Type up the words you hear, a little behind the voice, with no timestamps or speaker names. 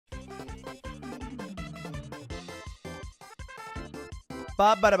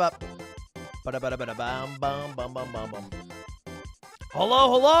Ba ba da ba. Ba da ba da ba da bum bum bum bum bum bum.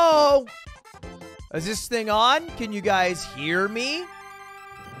 Hello, hello. Is this thing on? Can you guys hear me?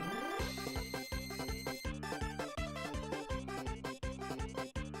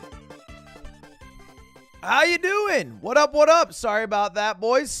 How you doing? What up, what up? Sorry about that,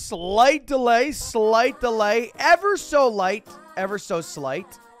 boys. Slight delay, ever so light, ever so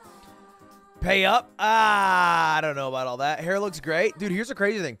slight. Pay up. I don't know about all that. Hair looks great. Dude, here's the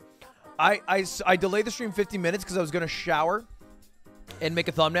crazy thing. I delayed the stream 50 minutes because I was going to shower and make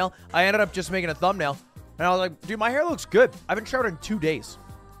a thumbnail. I ended up just making a thumbnail. And I was like, dude, my hair looks good. I haven't showered in 2 days.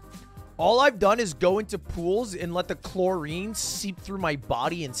 All I've done is go into pools and let the chlorine seep through my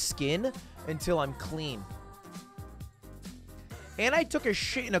body and skin until I'm clean. And I took a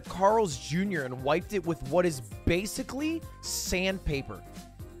shit in a Carl's Jr. and wiped it with what is basically sandpaper.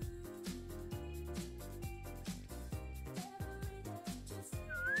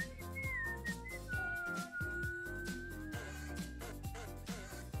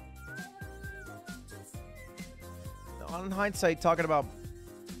 On hindsight, talking about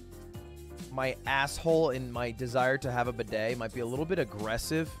my asshole and my desire to have a bidet might be a little bit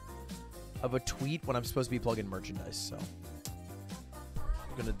aggressive of a tweet when I'm supposed to be plugging merchandise, so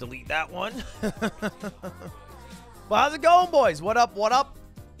I'm gonna delete that one. Well, how's it going, boys? What up, what up?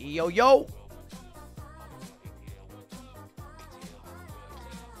 Yo, yo.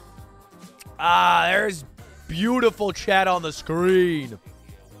 Ah, there's beautiful chat on the screen.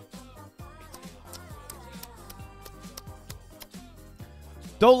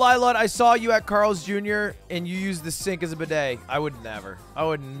 Don't lie, Lud. I saw you at Carl's Jr. and you used the sink as a bidet. I would never. I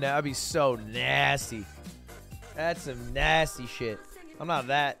would never. That'd be so nasty. That's some nasty shit. I'm not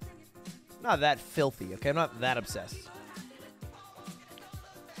that filthy, okay? I'm not that obsessed.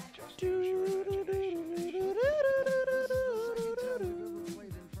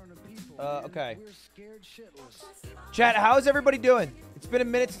 Okay. Chat, how is everybody doing? It's been a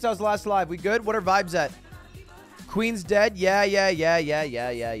minute since I was last live. We good? What are vibes at? Queen's dead?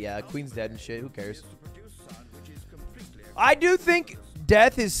 Yeah. Queen's dead and shit. Who cares? I do think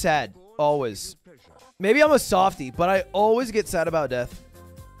death is sad. Always. Maybe I'm a softie, but I always get sad about death.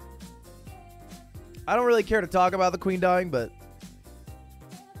 I don't really care to talk about the queen dying, but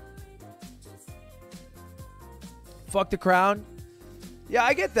fuck the crown. Yeah,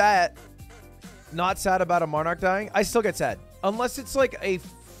 I get that. Not sad about a monarch dying. I still get sad. Unless it's like a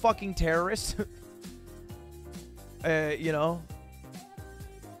fucking terrorist. You know,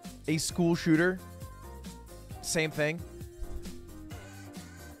 a school shooter. Same thing.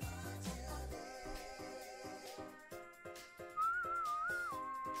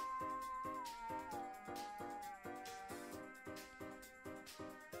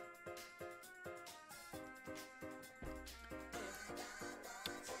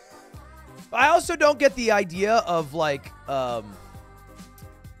 I also don't get the idea of like, well,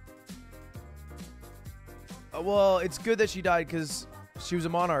 it's good that she died because she was a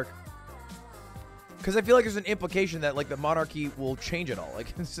monarch. Because I feel like there's an implication that like the monarchy will change it all. Like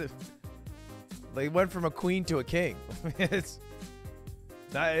they went from a queen to a king. It's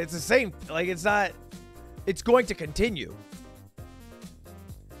the same. Like it's not. It's going to continue.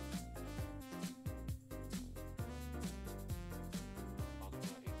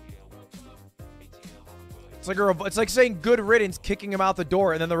 It's like saying good riddance, kicking him out the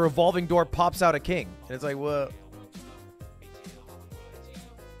door, and then the revolving door pops out a king. And it's like, what?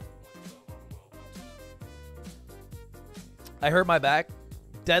 I hurt my back.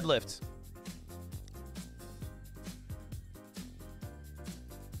 Deadlift.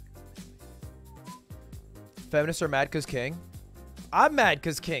 Feminists are mad because king. I'm mad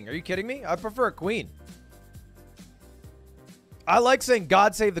because king. Are you kidding me? I prefer a queen. I like saying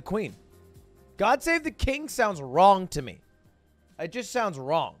God save the queen. God save the king sounds wrong to me. It just sounds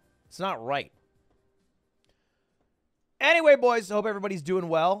wrong. It's not right. Anyway, boys, hope everybody's doing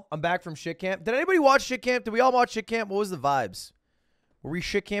well. I'm back from shit camp. Did anybody watch shit camp? Did we all watch shit camp? What was the vibes? Were we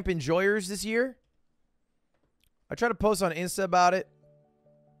shit camp enjoyers this year? I tried to post on Insta about it.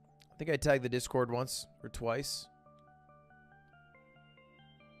 I think I tagged the Discord once or twice.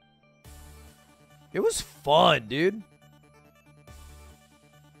 It was fun, dude.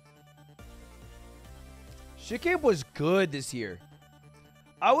 Shit camp was good this year.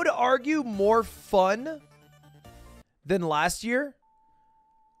 I would argue more fun than last year.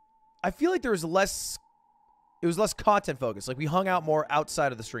 I feel like there was less... It was less content focused. Like, we hung out more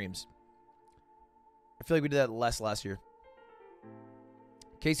outside of the streams. I feel like we did that less last year.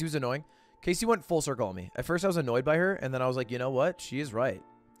 Casey was annoying. Casey went full circle on me. At first, I was annoyed by her, and then I was like, you know what? She is right.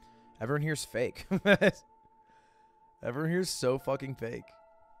 Everyone here's fake. Everyone here's so fucking fake.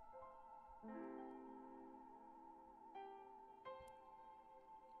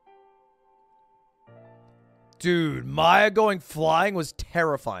 Dude, Maya going flying was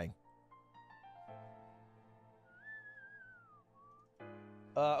terrifying.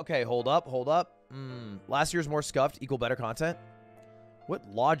 Okay, hold up. Last year's more scuffed equal better content? What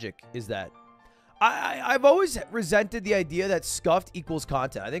logic is that? I've always resented the idea that scuffed equals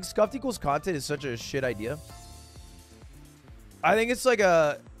content. I think scuffed equals content is such a shit idea. I think it's like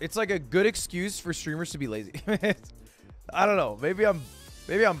a good excuse for streamers to be lazy. I don't know. Maybe I'm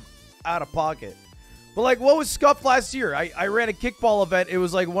out of pocket. But like, what was scuffed last year? I ran a kickball event. It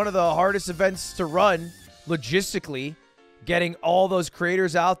was like one of the hardest events to run logistically, getting all those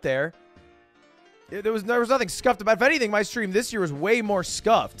creators out there. There was nothing scuffed about. If anything, my stream this year was way more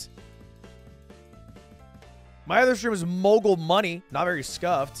scuffed. My other stream was mogul money, not very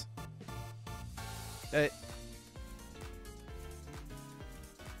scuffed.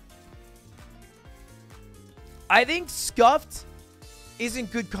 I think scuffed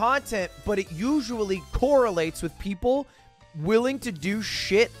isn't good content, but it usually correlates with people willing to do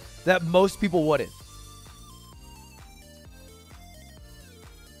shit that most people wouldn't.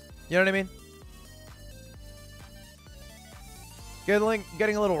 You know what I mean?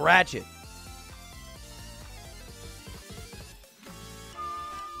 Getting a little ratchet.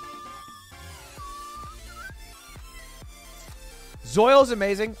 Zoil's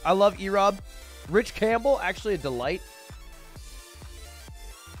amazing. I love E-Rob. Rich Campbell, actually a delight.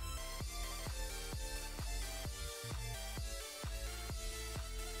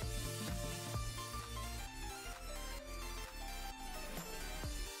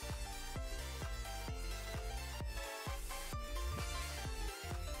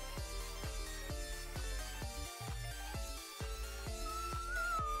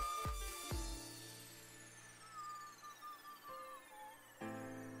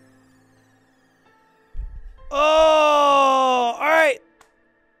 Oh, all right.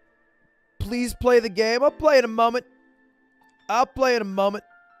 Please play the game. I'll play in a moment. I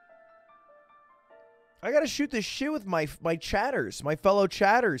gotta shoot this shit with my chatters, my fellow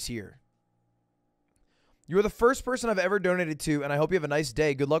chatters here. You are the first person I've ever donated to, and I hope you have a nice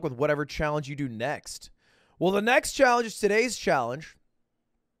day. Good luck with whatever challenge you do next. Well, the next challenge is today's challenge,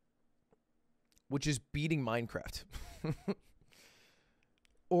 which is beating Minecraft.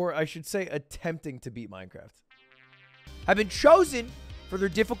 Or I should say attempting to beat Minecraft. Have been chosen for their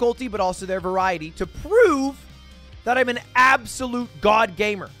difficulty, but also their variety, to prove that I'm an absolute god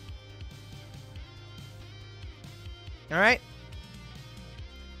gamer. All right?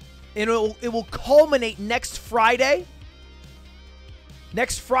 And it will culminate next Friday.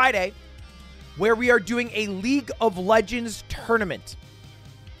 Next Friday, where we are doing a League of Legends tournament.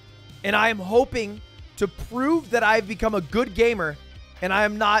 And I am hoping to prove that I've become a good gamer and I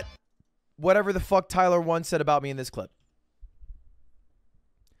am not whatever the fuck Tyler once said about me in this clip.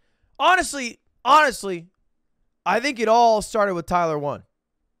 Honestly, I think it all started with Tyler 1.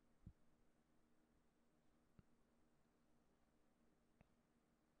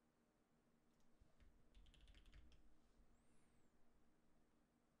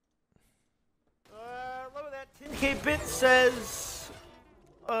 Love that. 10K Bit says,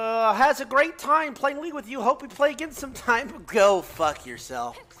 has a great time playing League with you. Hope we play again sometime. Go fuck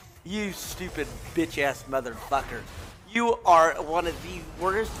yourself. You stupid bitch-ass motherfucker. You are one of the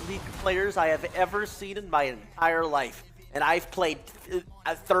worst League players I have ever seen in my entire life. And I've played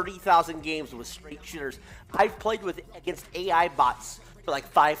 30,000 games with straight shooters. I've played against AI bots for like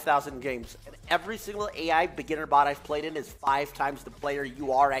 5,000 games. And every single AI beginner bot I've played in is 5 times the player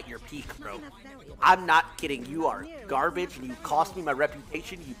you are at your peak, bro. I'm not kidding. You are garbage and you cost me my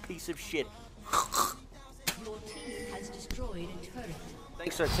reputation, you piece of shit. Your team has destroyed a turret.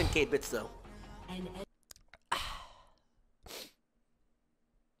 Thanks for 10K bits, though.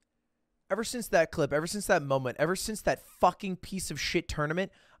 Ever since that clip, ever since that moment, ever since that fucking piece of shit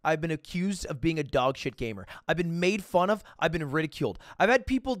tournament, I've been accused of being a dog shit gamer. I've been made fun of. I've been ridiculed. I've had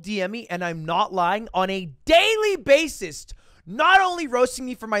people DM me, and I'm not lying, on a daily basis, not only roasting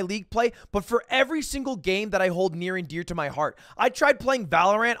me for my League play, but for every single game that I hold near and dear to my heart. I tried playing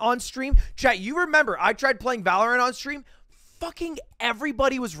Valorant on stream. Chat, you remember, I tried playing Valorant on stream. Fucking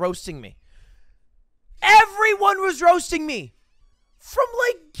everybody was roasting me. Everyone was roasting me. From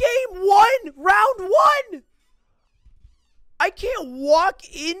like game 1, round 1. I can't walk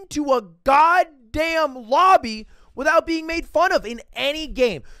into a goddamn lobby without being made fun of in any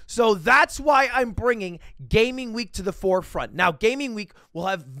game. So that's why I'm bringing Gaming Week to the forefront. Now, Gaming Week will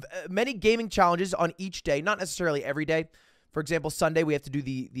have many gaming challenges on each day. Not necessarily every day, For example, Sunday we have to do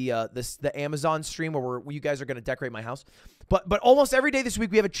the Amazon stream where you guys are going to decorate my house. But almost every day this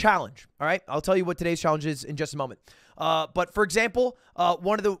week we have a challenge. All right, I'll tell you what today's challenge is in just a moment. But for example,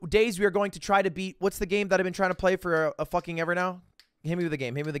 one of the days we are going to try to beat, what's the game that I've been trying to play for a fucking ever now? Hit me with the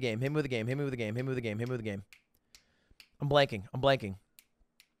game. Hit me with the game. Hit me with the game. Hit me with the game. Hit me with the game. Hit me with the game. I'm blanking.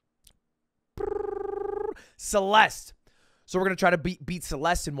 Celeste. So we're going to try to beat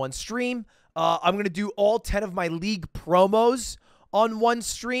Celeste in one stream. I'm going to do all 10 of my league promos on one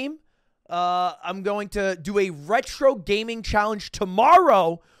stream. I'm going to do a retro gaming challenge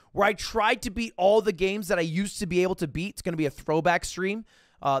tomorrow where I try to beat all the games that I used to be able to beat. It's going to be a throwback stream.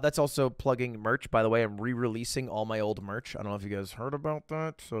 That's also plugging merch. By the way, I'm re-releasing all my old merch. I don't know if you guys heard about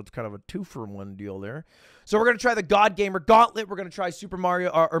that. So it's kind of a 2-for-1 deal there. So we're going to try the God Gamer Gauntlet. We're going to try Super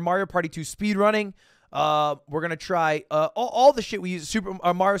Mario or Mario Party 2 speedrunning. We're going to try all the shit we use. Super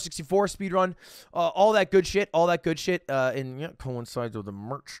Mario 64 speedrun. All that good shit. And yeah, coincides with the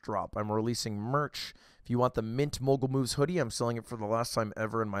merch drop. I'm releasing merch. If you want the Mint Mogul Moves hoodie, I'm selling it for the last time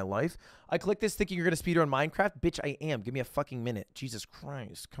ever in my life. I clicked this thinking you're going to speedrun Minecraft. Bitch, I am. Give me a fucking minute. Jesus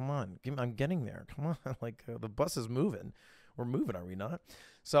Christ. Come on. I'm getting there. Come on. Like, the bus is moving. We're moving, are we not?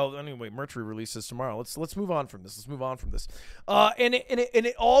 So, anyway, merch releases tomorrow. Let's move on from this. And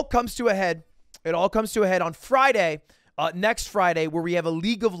it all comes to a head. It all comes to a head on Friday, next Friday, where we have a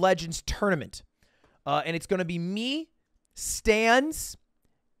League of Legends tournament. And it's going to be me, Stans,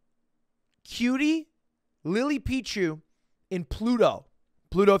 Cutie, Lily Pichu, and Pluto.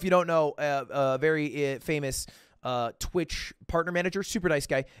 Pluto, if you don't know, a very famous Twitch partner manager, super nice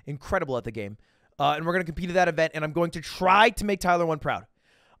guy, incredible at the game. And we're going to compete at that event, and I'm going to try to make Tyler 1 proud.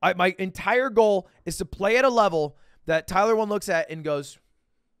 My entire goal is to play at a level that Tyler 1 looks at and goes,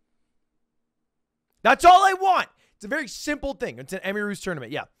 that's all I want. It's a very simple thing. It's an Emirus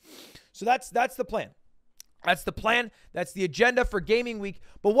tournament, yeah. So that's the plan. That's the plan. That's the agenda for Gaming Week.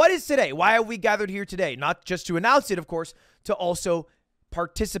 But what is today? Why are we gathered here today? Not just to announce it, of course, to also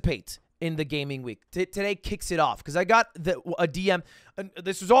participate in the Gaming Week. Today kicks it off because I got a DM.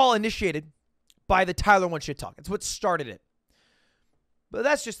 This was all initiated by the Tyler 1 shit talk. It's what started it. But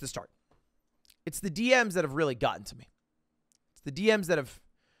that's just the start. It's the DMs that have really gotten to me. It's the DMs that have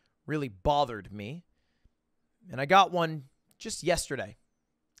really bothered me. And I got one just yesterday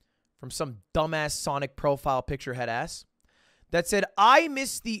from some dumbass Sonic profile picture head ass that said, I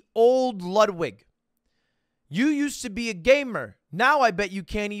miss the old Ludwig. You used to be a gamer. Now I bet you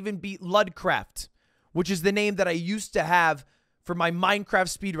can't even beat Ludcraft, which is the name that I used to have for my Minecraft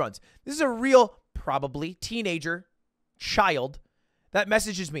speedruns. This is a real, probably, teenager, child that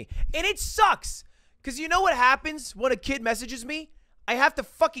messages me. And it sucks. Because you know what happens when a kid messages me? I have to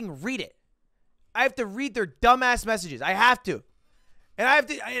fucking read it. I have to read their dumbass messages. I have to. And I have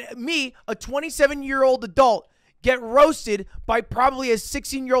to, me, a 27-year-old adult, get roasted by probably a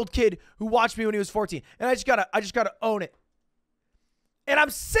 16-year-old kid who watched me when he was 14. And I just gotta own it. And I'm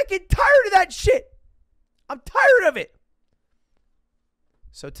sick and tired of that shit. I'm tired of it.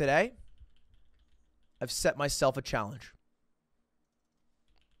 So today, I've set myself a challenge.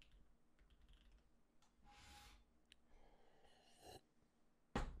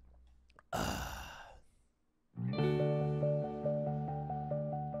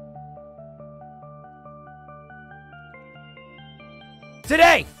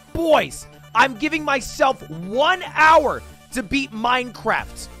 Today, boys, I'm giving myself 1 hour to beat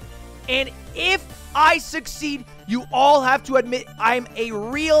Minecraft. And if I succeed, you all have to admit I'm a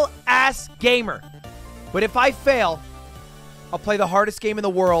real-ass gamer. But if I fail, I'll play the hardest game in the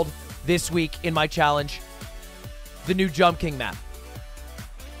world this week in my challenge, the new Jump King map.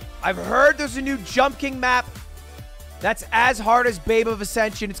 I've heard there's a new Jump King map that's as hard as Babe of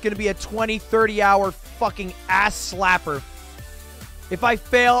Ascension. It's going to be a 20, 30-hour fucking ass slapper. If I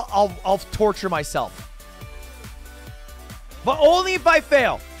fail, I'll torture myself. But only if I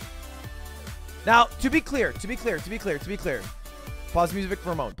fail. Now, to be clear. Pause music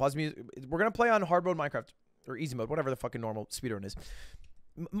for a moment. Pause music. We're going to play on hard mode Minecraft. Or easy mode, whatever the fucking normal speedrun is.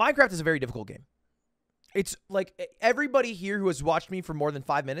 Minecraft is a very difficult game. It's like everybody here who has watched me for more than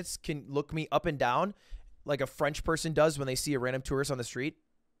 5 minutes can look me up and down like a French person does when they see a random tourist on the street.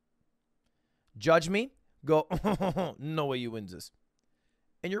 Judge me. Go, no way you win this.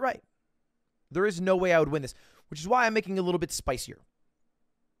 And you're right. There is no way I would win this, which is why I'm making it a little bit spicier.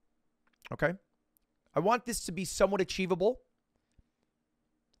 Okay? I want this to be somewhat achievable.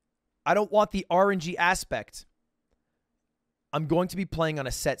 I don't want the RNG aspect. I'm going to be playing on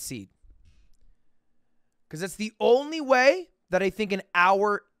a set seed. Because that's the only way that I think an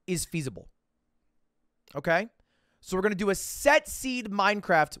hour is feasible. Okay? So we're going to do a set seed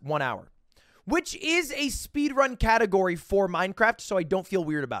Minecraft 1 hour. which is a speedrun category for Minecraft, so I don't feel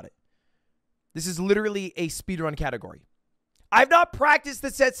weird about it. This is literally a speedrun category. I've not practiced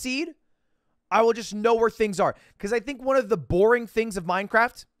the set seed. I will just know where things are. Because I think one of the boring things of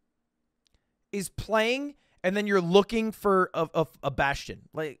Minecraft is playing and then you're looking for a bastion.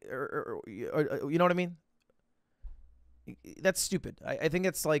 Like, you know what I mean? That's stupid. I think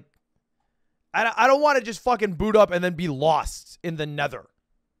it's like, I don't want to just fucking boot up and then be lost in the nether.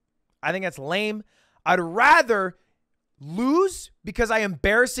 I think that's lame. I'd rather lose because I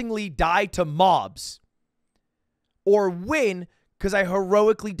embarrassingly die to mobs or win because I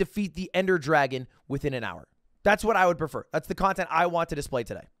heroically defeat the Ender Dragon within an hour. That's what I would prefer. That's the content I want to display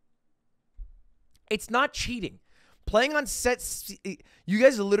today. It's not cheating. Playing on sets, you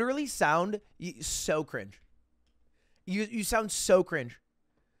guys literally sound so cringe. You sound so cringe.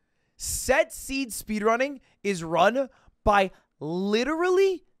 Set seed speedrunning is run by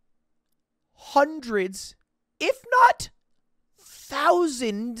literally hundreds, if not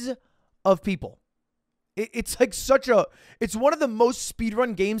thousands of people. It's like it's one of the most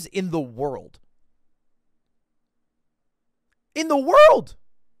speedrun games in the world. In the world!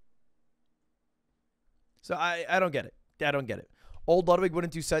 So I don't get it. I don't get it. Old Ludwig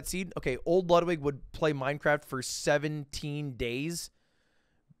wouldn't do set seed. Okay, old Ludwig would play Minecraft for 17 days,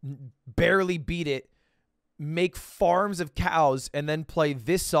 barely beat it, make farms of cows, and then play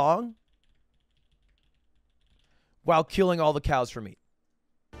this song while killing all the cows for meat.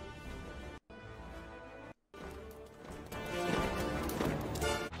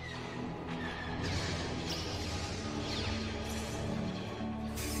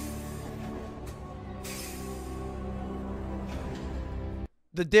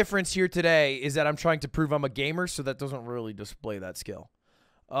 The difference here today is that I'm trying to prove I'm a gamer, so that doesn't really display that skill.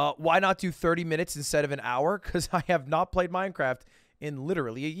 Why not do 30 minutes instead of an hour? Because I have not played Minecraft in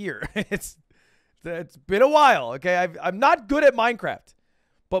literally a year. It's been a while, okay? I'm not good at Minecraft.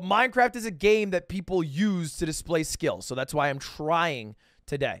 But Minecraft is a game that people use to display skill. So that's why I'm trying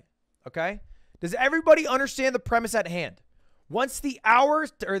today, okay? Does everybody understand the premise at hand? Once the hour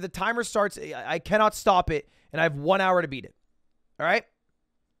or the timer starts, I cannot stop it, and I have 1 hour to beat it. All right?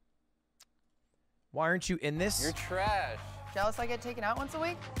 Why aren't you in this? You're trash. Jealous I get taken out once a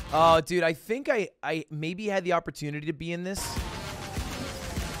week? Oh, dude, I think I maybe had the opportunity to be in this.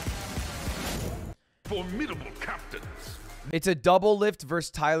 Formidable captains. It's a double lift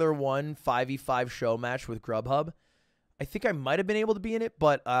versus Tyler 1 5v5 show match with Grubhub. I think I might have been able to be in it,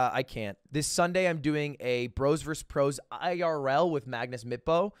 but I can't. This Sunday, I'm doing a Bros vs. Pros IRL with Magnus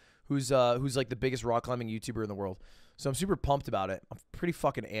Mitbo, who's like the biggest rock climbing YouTuber in the world. So I'm super pumped about it. I'm pretty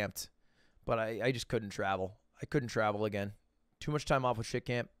fucking amped. But I just couldn't travel. I couldn't travel again. Too much time off with shit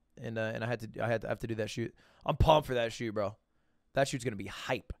camp, and I have to do that shoot. I'm pumped for that shoot, bro. That shoot's gonna be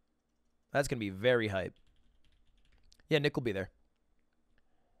hype. That's gonna be very hype. Yeah, Nick will be there.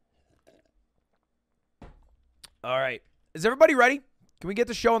 All right, is everybody ready? Can we get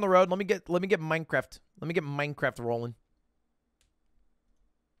the show on the road? Let me get Minecraft. Let me get Minecraft rolling.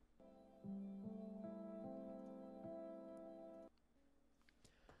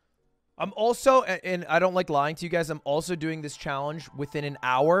 I'm also, and I don't like lying to you guys, I'm also doing this challenge within an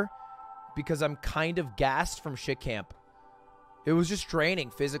hour because I'm kind of gassed from shit camp. It was just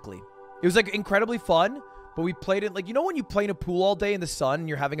draining physically. It was like incredibly fun, but we played it like, you know when you play in a pool all day in the sun and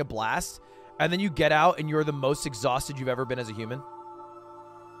you're having a blast, and then you get out and you're the most exhausted you've ever been as a human?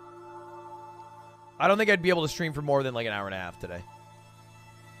 I don't think I'd be able to stream for more than like an hour and a half today.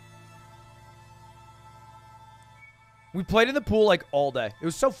 We played in the pool like all day. It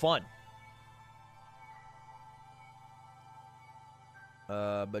was so fun.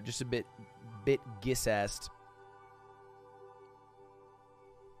 But just a bit giss-assed.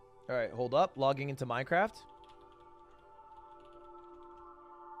 All right, hold up. Logging into Minecraft.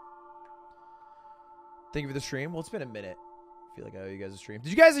 Thank you for the stream. Well, it's been a minute. I feel like I owe you guys a stream. Did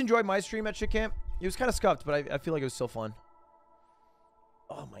you guys enjoy my stream at Shit Camp? It was kind of scuffed, but I feel like it was so fun.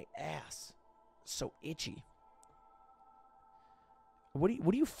 Oh, my ass. So itchy. What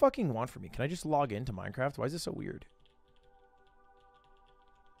do you fucking want from me? Can I just log into Minecraft? Why is this so weird?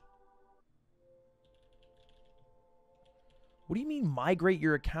 What do you mean migrate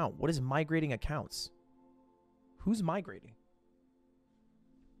your account? What is migrating accounts? Who's migrating?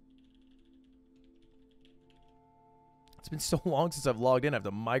 It's been so long since I've logged in. I have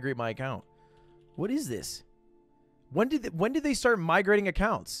to migrate my account. What is this? When did they start migrating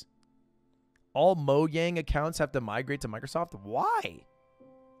accounts? All Mojang accounts have to migrate to Microsoft? Why?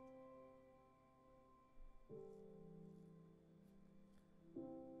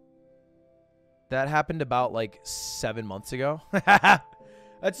 That happened about like 7 months ago.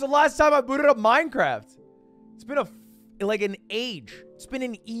 That's the last time I booted up Minecraft. It's been like an age. It's been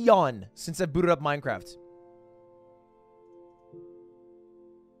an eon since I booted up Minecraft.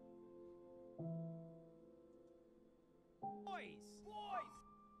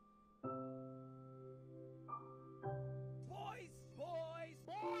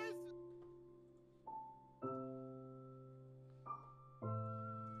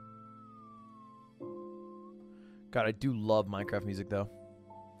 God, I do love Minecraft music, though.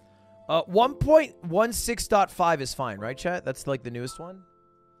 1.16.5 is fine, right, chat? That's like the newest one?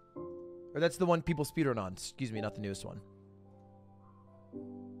 Or that's the one people speedrun on. Excuse me, not the newest one.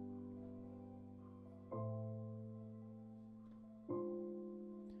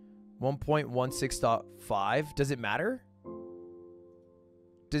 .16.5? Does it matter?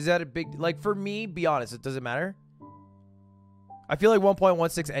 Does that a big... Like, for me, be honest, does it matter? I feel like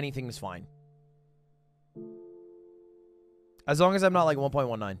 1.16 anything is fine. As long as I'm not like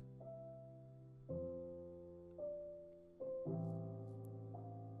 1.19.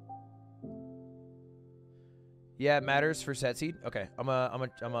 Yeah, it matters for set seed. Okay, hold up. I'm gonna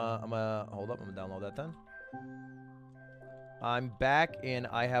download that then. I'm back and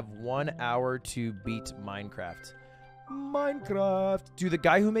I have 1 hour to beat Minecraft. Dude, the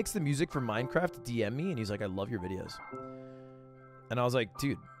guy who makes the music for Minecraft DM me and he's like, I love your videos. And I was like,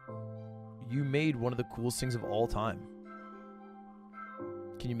 dude, you made one of the coolest things of all time.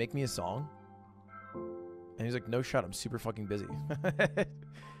 Can you make me a song? And he's like, no shot, I'm super fucking busy.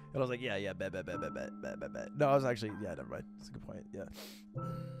 And I was like, yeah, bet. No, I was actually, yeah, never mind. That's a good point, yeah.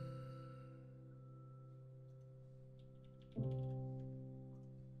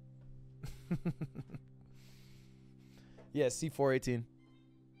 Yeah, C418.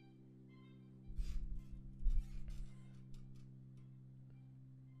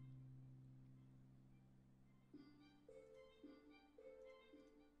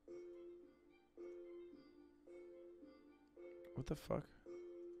 What the fuck?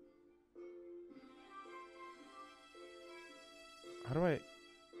 How do I...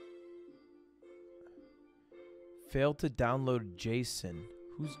 Failed to download Jason.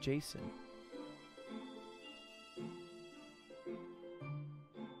 Who's Jason?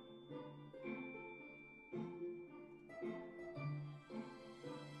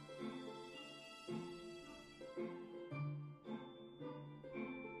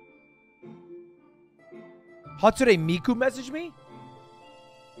 Hatsure Miku messaged me?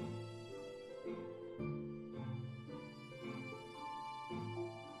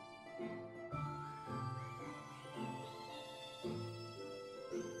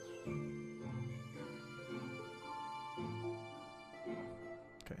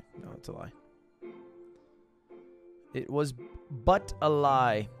 Okay, no, it's a lie. It was but a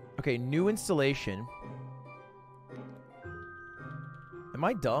lie. Okay, new installation. Am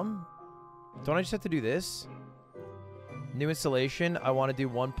I dumb? Don't I just have to do this? New installation, I want to do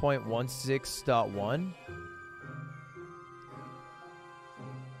 1.16.1.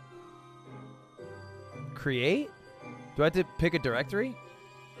 Create? Do I have to pick a directory?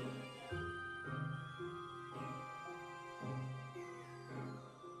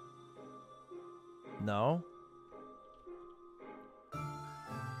 No.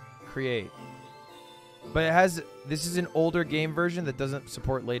 Create. But it has, this is an older game version that doesn't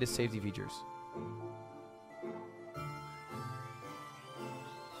support latest safety features.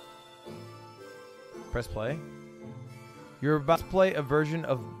 Press play. You're about to play a version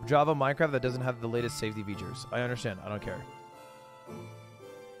of Java Minecraft that doesn't have the latest safety features. I understand. I don't care.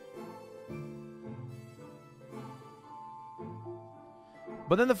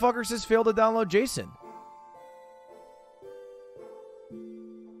 But then the fucker says failed to download JSON.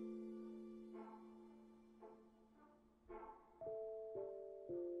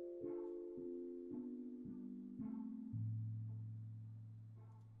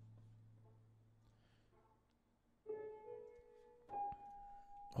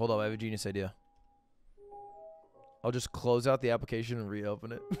 Hold up, I have a genius idea. I'll just close out the application and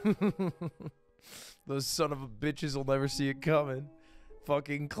reopen it. Those son of a bitches will never see it coming.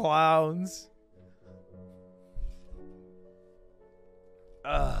 Fucking clowns.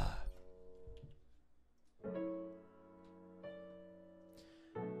 Ugh.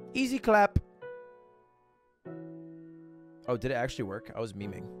 Easy clap. Oh, did it actually work? I was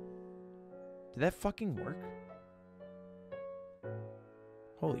memeing. Did that fucking work?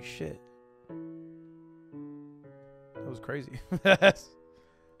 Holy shit. That was crazy.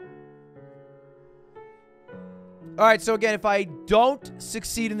 Alright, so again, if I don't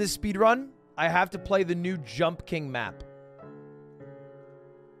succeed in this speedrun, I have to play the new Jump King map.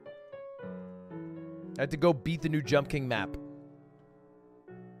 I have to go beat the new Jump King map.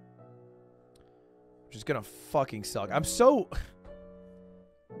 which is gonna fucking suck. I'm so...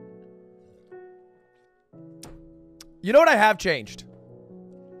 You know what I have changed?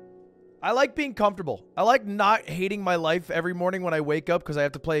 I like being comfortable. I like not hating my life every morning when I wake up because I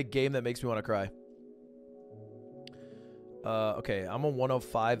have to play a game that makes me want to cry. Okay, I'm a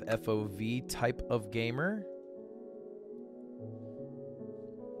 105 FOV type of gamer.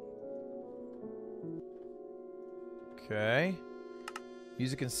 Okay.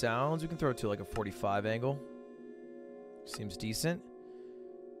 Music and sounds, we can throw it to like a 45 angle. Seems decent.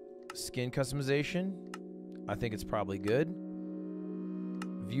 Skin customization, I think it's probably good.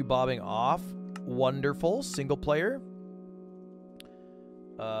 View bobbing off, wonderful. Single player.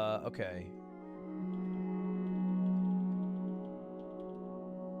 Okay.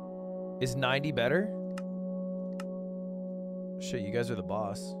 Is 90 better? Shit, you guys are the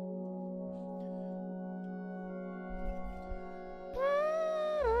boss.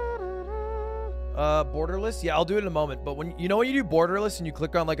 Borderless? Yeah, I'll do it in a moment. But when you know when you do borderless and you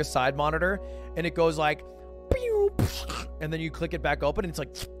click on like a side monitor and it goes like and then you click it back open and it's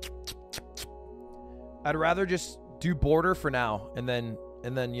like I'd rather just do border for now and then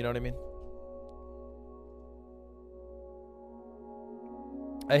you know what I mean?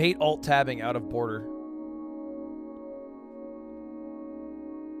 I hate alt tabbing out of border.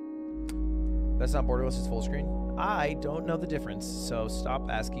 That's not borderless, it's full screen. I don't know the difference, so stop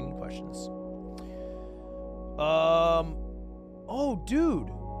asking me questions. Oh, dude.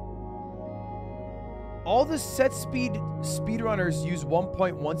 All the set speed speedrunners use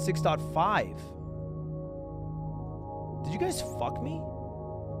 1.16.5. Did you guys fuck me?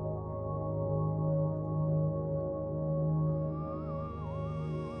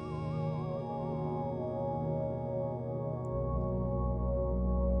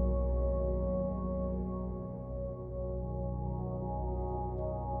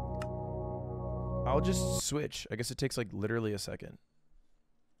 I'll just switch. I guess it takes like literally a second.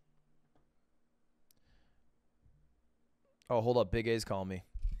 Oh, hold up. Big A's calling me.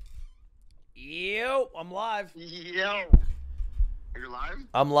 Yo, I'm live. Yo. You're live?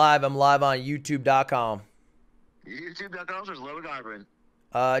 I'm live. I'm live on YouTube.com. YouTube.com or Ludwig Ivan?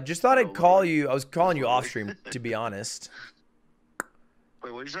 Just thought I'd call you. I was calling you off stream, to be honest.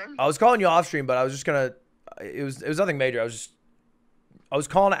 Wait, what'd you say? I was calling you off stream, but I was just gonna. It was nothing major. I was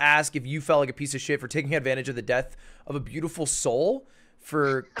calling to ask if you felt like a piece of shit for taking advantage of the death of a beautiful soul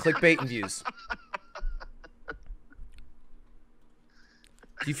for clickbait and views.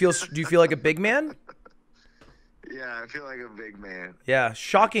 Do you feel like a big man? Yeah, I feel like a big man. Yeah,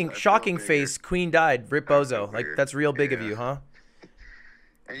 shocking face. Queen died. Rip Bozo. Like that's real big of you, huh?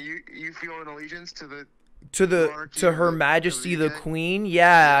 And you feel an allegiance to the to Her Majesty the Queen?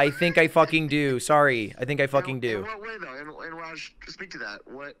 Yeah, I think I fucking do. Sorry, I think I fucking do. In what way though? And Raj, speak to that.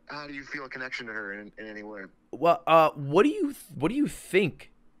 How do you feel a connection to her in any way? Well, what do you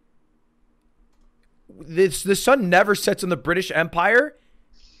think? The sun never sets on the British Empire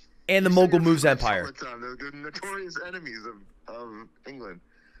and the Mogul Moves Empire. The notorious enemies of England.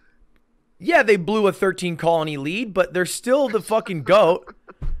 Yeah, they blew a 13 colony lead, but they're still the fucking goat.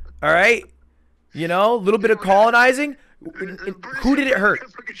 All right. You know, a little bit of colonizing. Who did it hurt?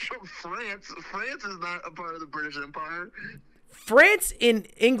 France is not a part of the British Empire. France and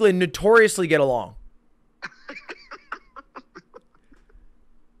England notoriously get along.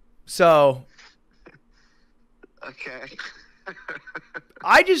 So. Okay.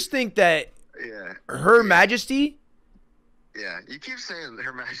 I just think that Her Majesty. Yeah, you keep saying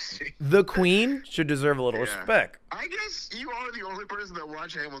Her Majesty. The Queen should deserve a little respect. I guess you are the only person that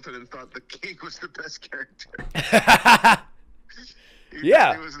watched Hamilton and thought the king was the best character.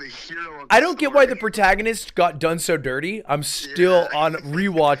 Yeah. He was the hero of I don't get why the protagonist got done so dirty. I'm still on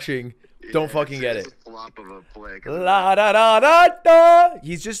rewatching. Don't fucking get it. A flop of a play. La da da da da.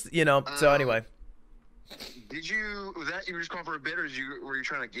 He's just, you know. So anyway. Was that you were just calling for a bit, or were you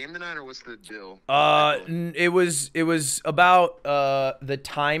trying to game the night, or what's the deal? It was about the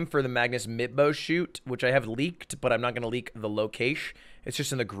time for the Magnus Mitbo shoot, which I have leaked, but I'm not gonna leak the location. It's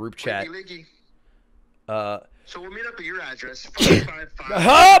just in the group chat. Leaky. So we'll meet up at your address.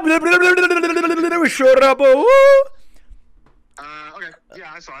 555. Shut up. Okay.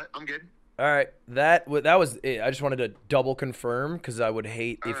 Yeah, I saw it. I'm good. All right, that was it. I just wanted to double confirm because I would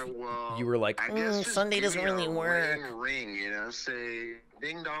hate if you were like, Sunday doesn't really work. Ring, you know, say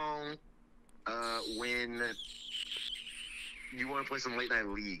ding dong. When you want to play some late night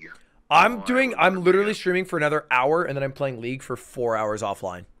League. I'm literally streaming for another hour, and then I'm playing League for 4 hours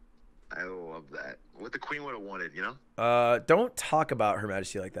offline. I love that. What the Queen would have wanted, you know. Don't talk about Her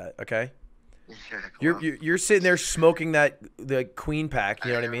Majesty like that, okay? Yeah, You're sitting there smoking the Queen pack.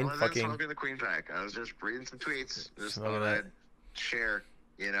 You know what I mean? I wasn't smoking the Queen pack. I was just reading some tweets. Just thought I'd share.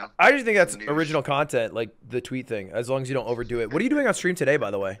 You know. I just think that's original content, like the tweet thing. As long as you don't overdo it. What are you doing on stream today, by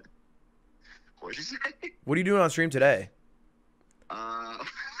the way? What'd you say? What are you doing on stream today? Fuck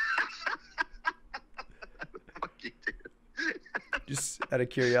you, dude. Just out of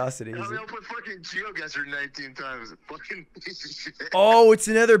curiosity. I'll put fucking GeoGuessr 19 times. Fucking piece of shit. Oh, it's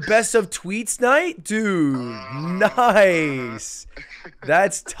another best of tweets night? Dude, nice.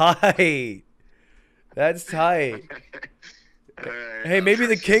 That's tight. That's tight. Right, Hey, maybe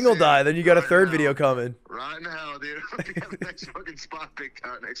the king will die. Then you got a third now. video coming. Right now, dude. We have the next fucking spot picked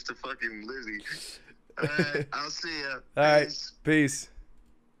out next to fucking Lizzie. Alright, I'll see ya. All right, peace.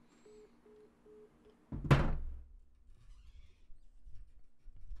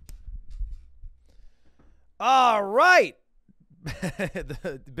 All right.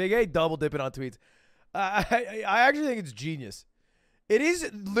 The Big A double dipping on tweets. I actually think it's genius. It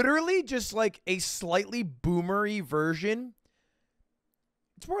is literally just like a slightly boomery version.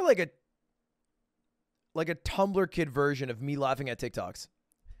 It's more like a Tumblr kid version of me laughing at TikToks.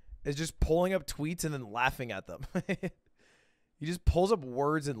 It's just pulling up tweets and then laughing at them. He just pulls up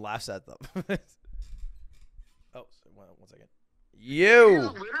words and laughs at them. Oh, one second. You.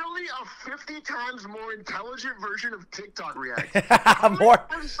 It's literally a 50 times more intelligent version of TikTok react. more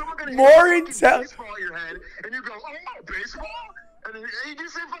intelligent. Baseball in your head, and you go, "Oh, baseball," and then you do the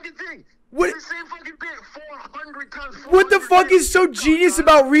same fucking thing. What? The same fucking bit 400 times. What the fuck is so genius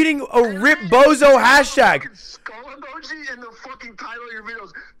about reading a Rip Bozo hashtag? Skull emoji in the fucking title of your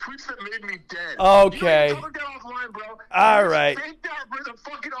videos. Tweets that made me dead. Okay. You talk that offline, bro. All You right. fake that for the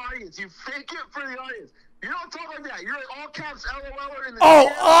fucking audience. You fake it for the audience. You don't talk like that. You're like all caps LOL in the Oh,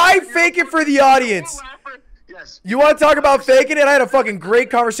 DM, I and you're fake it for fucking the audience. laughing. Yes. You want to talk about faking it? I had a fucking great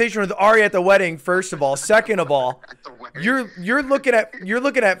conversation with Ari at the wedding. First of all, second of all, At the wedding. you're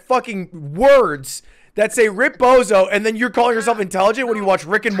looking at fucking words that say Rip Bozo, and then you're calling yourself intelligent when you watch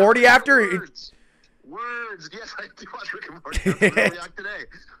Rick and Morty after. Words. Yes, I do watch Rick and Morty. That's what I react today.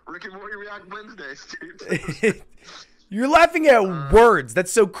 Rick and Morty react Wednesdays, dude. You're laughing at words.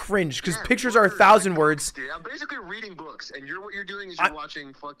 That's so cringe because Yeah, pictures are 1,000 words. Dude, I'm basically reading books, and what you're doing is you're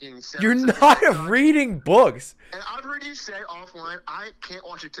watching fucking. You're 7 not TikTok. reading books. And I've heard you say offline, I can't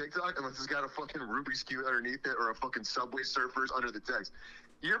watch a TikTok unless it's got a fucking Rubik's Cube underneath it or a fucking Subway Surfers under the text.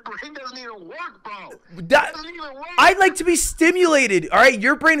 Your brain doesn't even work, bro. It doesn't even work. I'd like to be stimulated. All right,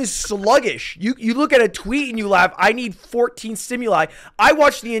 your brain is sluggish. You look at a tweet and you laugh. I need 14 stimuli. I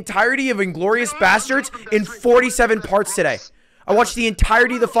watched the entirety of Inglourious Bastards in 47 parts today. I watched the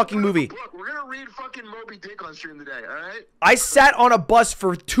entirety of the fucking movie. We're gonna read fucking Moby Dick on stream today, all right? I sat on a bus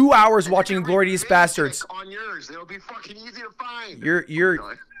for 2 hours watching Inglourious Bastards. On yours, it'll be fucking easy to find.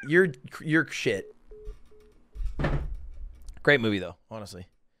 You're shit. Great movie though, honestly.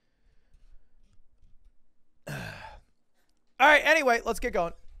 All right, anyway, let's get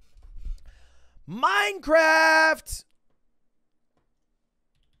going. Minecraft.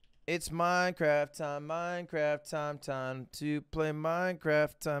 It's Minecraft time to play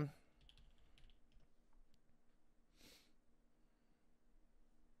Minecraft time.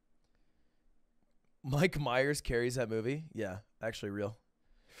 Mike Myers carries that movie? Yeah, actually real.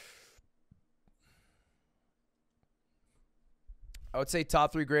 I would say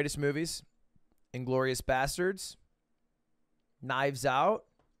top 3 greatest movies. Inglourious Bastards, Knives Out,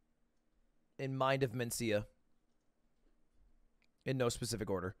 and Mind of Mencia. In no specific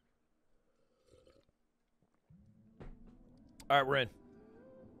order. All right, we're in.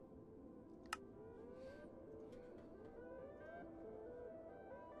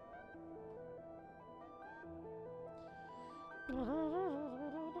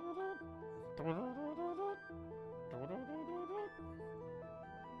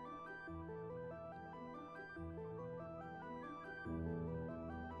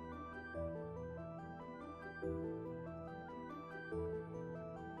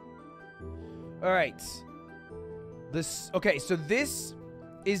 All right. Okay, so this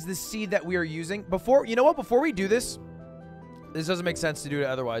is the seed that we are using. Before we do this doesn't make sense to do it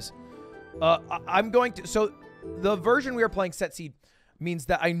otherwise. I'm going to, so the version we are playing set seed means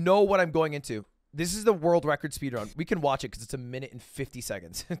that I know what I'm going into. This is the world record speedrun. We can watch it because it's 1 minute and 50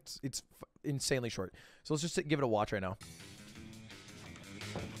 seconds. It's insanely short. So let's just give it a watch right now.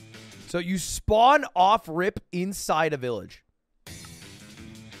 So you spawn off rip inside a village.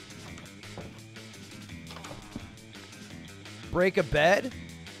 Break a bed.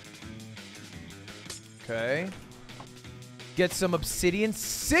 Okay. Get some obsidian.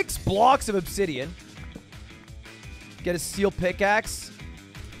 6 blocks of obsidian. Get a steel pickaxe.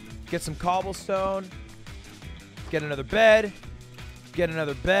 Get some cobblestone. Get another bed. Get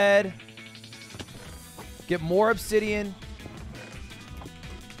another bed. Get more obsidian.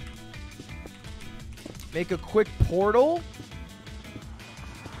 Make a quick portal.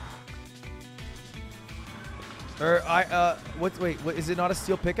 Or wait, what, is it not a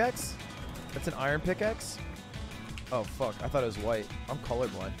steel pickaxe? That's an iron pickaxe? Oh fuck, I thought it was white. I'm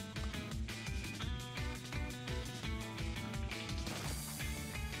colorblind.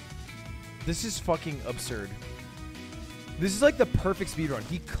 This is fucking absurd. This is like the perfect speedrun.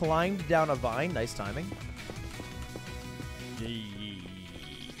 He climbed down a vine. Nice timing.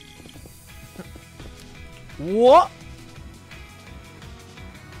 What?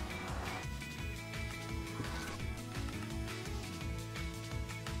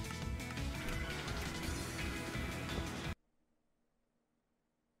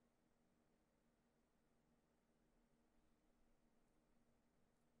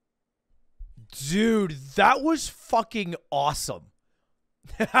 Dude, that was fucking awesome.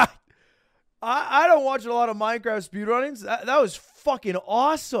 I don't watch a lot of Minecraft speedrunnings. That was fucking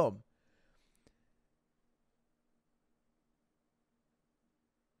awesome.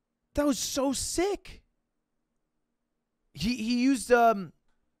 That was so sick. He used what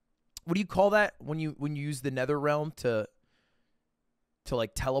do you call that when you use the Nether realm to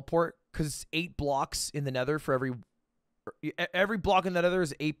like teleport? Because it's 8 blocks in the Nether for every block in the Nether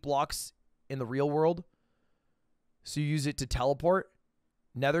is 8 blocks in the real world. So you use it to teleport.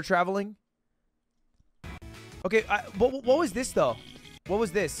 Nether traveling. Okay, what was this though? What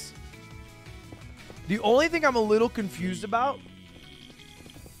was this? The only thing I'm a little confused about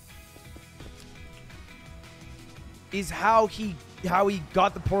is how he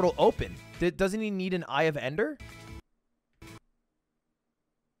got the portal open. Doesn't he need an Eye of Ender?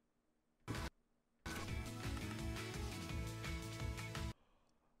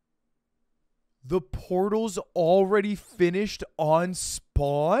 The portal's already finished on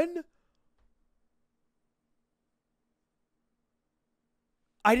spawn?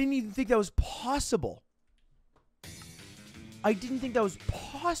 I didn't even think that was possible. I didn't think that was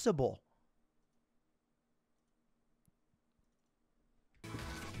possible.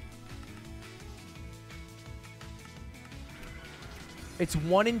 It's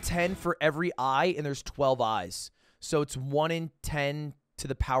 1 in 10 for every eye, and there's 12 eyes. So it's 1 in 10 to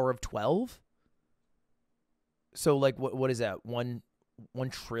the power of 12? So, like, what is that? 1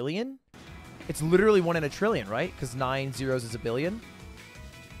 trillion? It's literally 1 in a trillion, right? Because 9 zeros is a billion.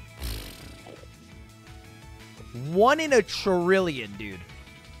 1 in a trillion, dude.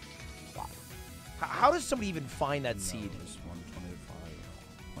 How does somebody even find that seed?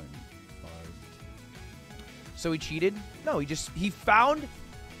 So he cheated? No, he found,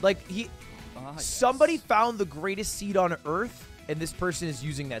 like, somebody found the greatest seed on Earth, and this person is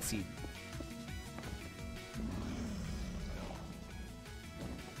using that seed.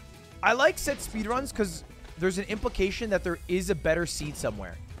 I like set speedruns because there's an implication that there is a better seed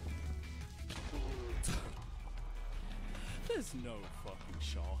somewhere. There's no fucking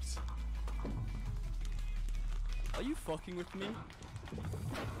shot. Are you fucking with me?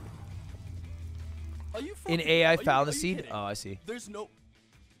 Are you fucking... In AI found the seed? Oh, I see. There's no...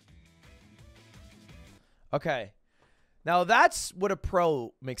 Okay. Now that's what a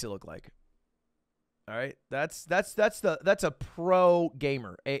pro makes it look like. All right? That's a pro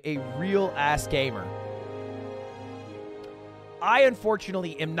gamer. A real ass gamer. I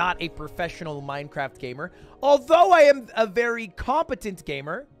unfortunately am not a professional Minecraft gamer, although I am a very competent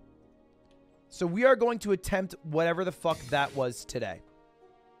gamer. So we are going to attempt whatever the fuck that was today.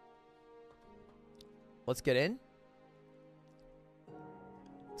 Let's get in.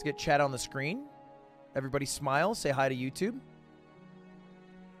 Let's get chat on the screen. Everybody smile. Say hi to YouTube.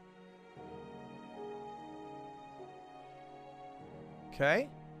 Okay.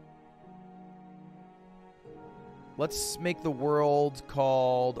 Let's make the world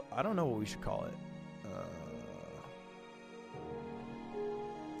called... I don't know what we should call it.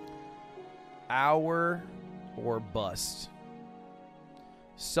 Hour or bust.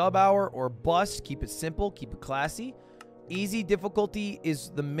 Sub-hour or bust. Keep it simple. Keep it classy. Easy difficulty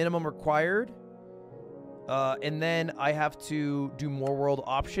is the minimum required. And then I have to do more world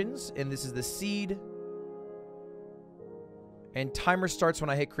options. And this is the seed. And timer starts when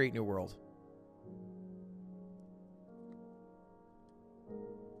I hit create new world.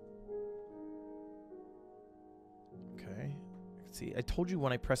 Okay. Let's see. I told you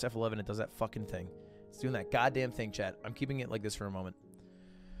when I press F11 it does that fucking thing. It's doing that goddamn thing, chat. I'm keeping it like this for a moment.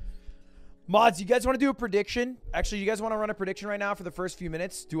 Mods, you guys want to do a prediction? Actually, you guys want to run a prediction right now for the first few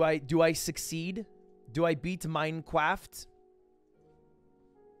minutes? Do I succeed? Do I beat Minecraft?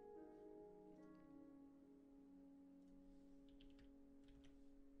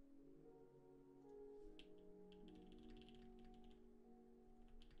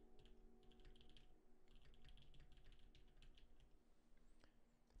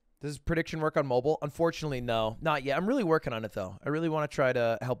 Does prediction work on mobile? Unfortunately, no. Not yet. I'm really working on it, though. I really want to try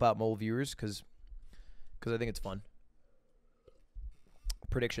to help out mobile viewers because I think it's fun.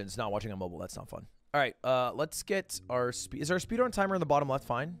 Predictions, not watching on mobile. That's not fun. All right, let's get our speed. Is our speedrun timer in the bottom left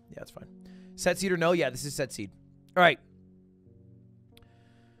fine? Yeah, it's fine. Set seed or no? Yeah, this is set seed. All right.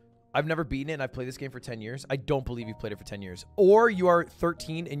 I've never beaten it, and I've played this game for 10 years. I don't believe you've played it for 10 years. Or you are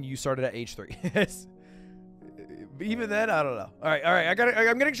 13 and you started at age 3. Even then, I don't know. All right. I'm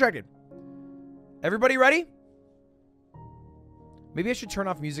getting distracted. Everybody ready? Maybe I should turn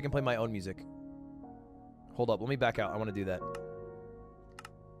off music and play my own music. Hold up. Let me back out. I want to do that.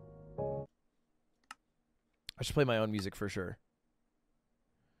 I should play my own music for sure.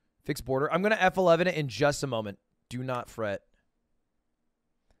 Fix border. I'm going to F11 it in just a moment. Do not fret.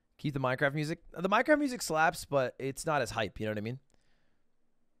 Keep the Minecraft music. The Minecraft music slaps, but it's not as hype. You know what I mean?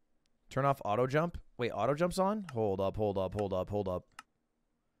 Turn off auto jump. Wait, auto jump's on? Hold up. Oh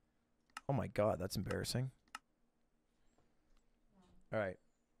my god, that's embarrassing. All right.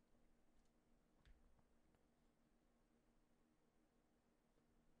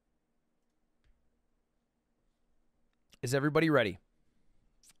 Is everybody ready?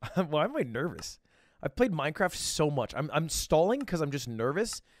 Why am I nervous? I've played Minecraft so much. I'm stalling because I'm just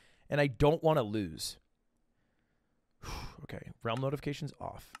nervous and I don't want to lose. Okay, realm notifications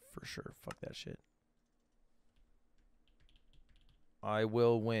off for sure. Fuck that shit. I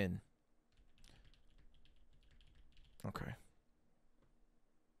will win. Okay.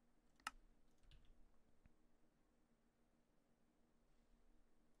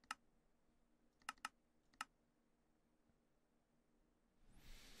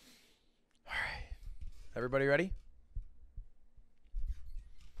 All right. Everybody ready?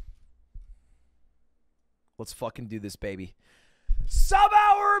 Let's fucking do this, baby.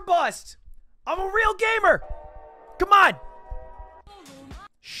 Sub-hour or bust. I'm a real gamer. Come on.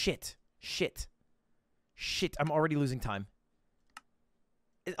 Shit. I'm already losing time.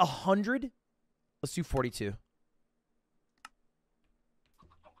 100? Let's do 42.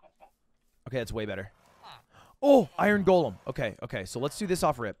 Okay, that's way better. Oh, Iron Golem. Okay. So let's do this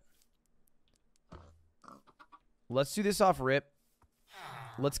off rip.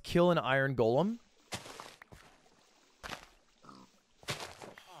 Let's kill an Iron Golem.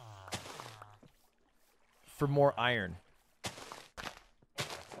 For more iron.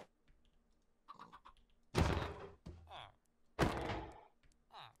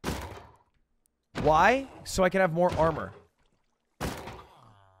 Why? So I can have more armor.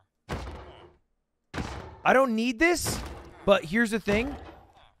 I don't need this, but here's the thing.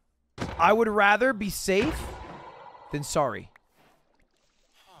 I would rather be safe than sorry.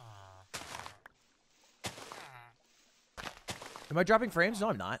 Am I dropping frames? No,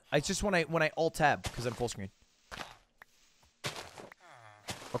 I'm not. It's just when I alt tab because I'm full screen.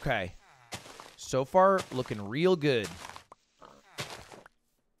 Okay. So far, looking real good.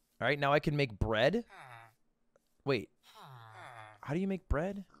 All right, now I can make bread. Wait. How do you make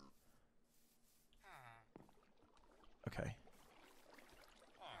bread? Okay.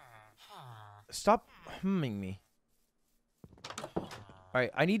 Stop humming me. All right,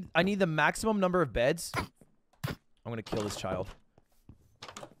 I need the maximum number of beds. I'm going to kill this child.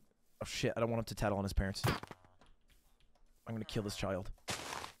 Oh, shit. I don't want him to tattle on his parents. I'm going to kill this child.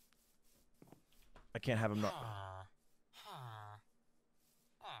 I can't have him not...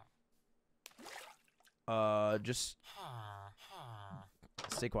 Just...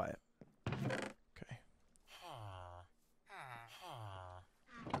 Stay quiet. Okay.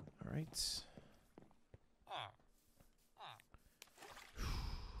 Alright.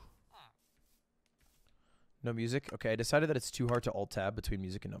 No music? Okay, I decided that it's too hard to alt-tab between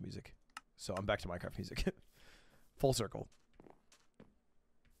music and no music. So I'm back to Minecraft music. Full circle.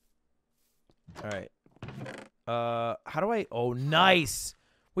 Alright. How do I... Oh, nice!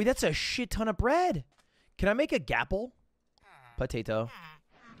 Wait, that's a shit ton of bread! Can I make a gapple? Potato.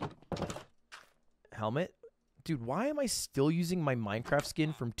 Helmet? Dude, why am I still using my Minecraft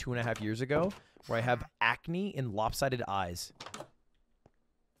skin from 2.5 years ago where I have acne and lopsided eyes?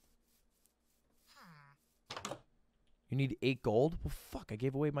 You need 8 gold? Well, fuck, I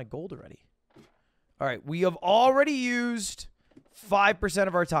gave away my gold already. All right, we have already used 5%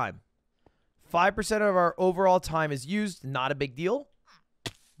 of our time. 5% of our overall time is used. Not a big deal.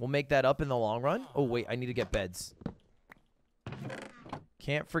 We'll make that up in the long run. Oh, wait, I need to get beds.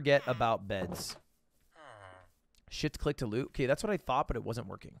 Can't forget about beds. Shift click to loot. Okay, that's what I thought, but it wasn't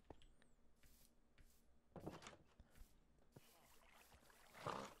working.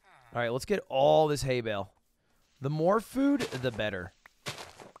 All right, let's get all this hay bale. The more food, the better.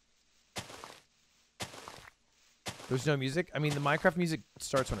 There's no music? I mean, the Minecraft music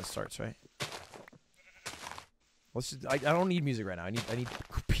starts when it starts, right? Let's just, I don't need music right now. I need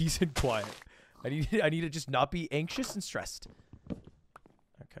peace and quiet. I need to just not be anxious and stressed.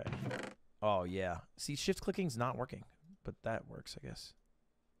 Okay. Oh, yeah. See, shift clicking's not working, but that works, I guess.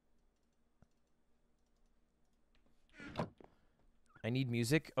 I need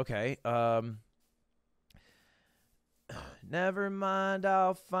music. Okay. Never mind,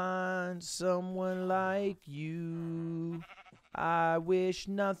 I'll find someone like you. I wish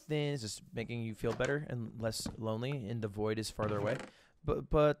nothing. Is this making you feel better and less lonely and the void is farther away?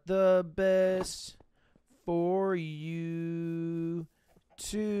 But the best for you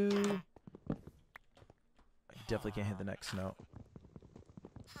too. I definitely can't hit the next note.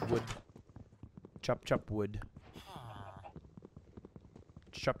 Wood. Chop, chop wood.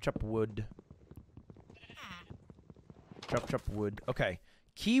 Chop, chop wood. Chop, chop wood. Okay.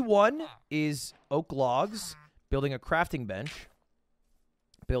 Key 1 is oak logs, building a crafting bench,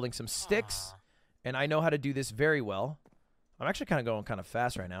 building some sticks, and I know how to do this very well. I'm actually kind of going kind of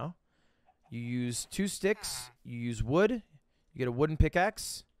fast right now. You use 2 sticks, you use wood, you get a wooden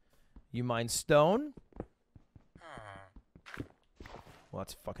pickaxe, you mine stone. Well,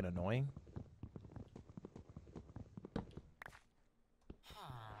 that's fucking annoying.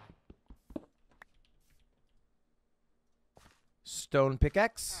 Stone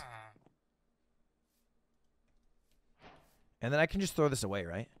pickaxe. And then I can just throw this away,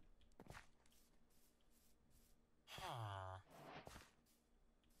 right?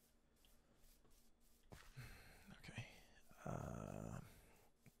 Okay.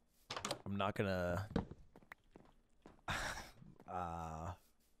 I'm not gonna... I'm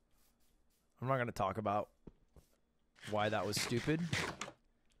not gonna talk about why that was stupid.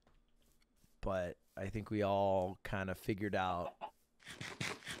 But I think we all kind of figured out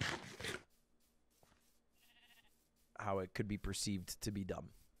how it could be perceived to be dumb.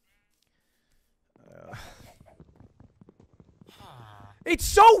 It's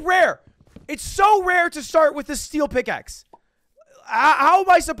so rare! It's so rare to start with a steel pickaxe. How am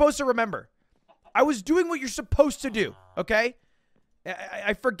I supposed to remember? I was doing what you're supposed to do, okay?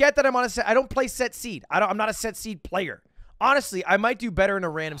 I forget that I'm on a set. I don't play set seed. I'm not a set seed player. Honestly, I might do better in a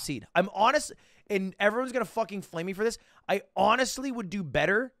random seed. I'm honest, and everyone's going to fucking flame me for this. I honestly would do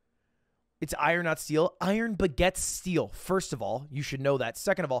better. It's iron, not steel. Iron begets steel. First of all, you should know that.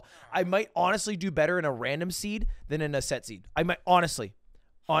 Second of all, I might honestly do better in a random seed than in a set seed. I might honestly.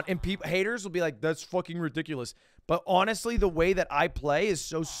 And people, haters will be like, that's fucking ridiculous. But honestly, the way that I play is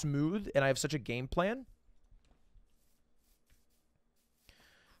so smooth, and I have such a game plan.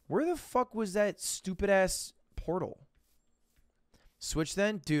 Where the fuck was that stupid-ass portal? Switch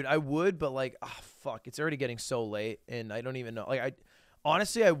then? Dude, I would, but like, oh, fuck. It's already getting so late, and I don't even know. Like,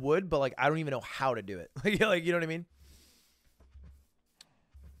 honestly, I would, but like, I don't even know how to do it. Like, you know what I mean?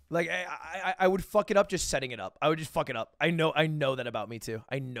 Like, I would fuck it up just setting it up. I would just fuck it up. I know that about me, too.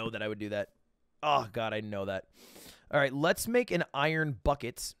 I know that I would do that. Oh, God, I know that. All right, let's make an iron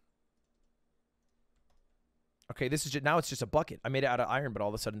bucket. Okay, this is just, now it's just a bucket. I made it out of iron, but all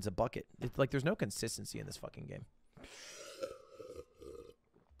of a sudden it's a bucket. It's like there's no consistency in this fucking game.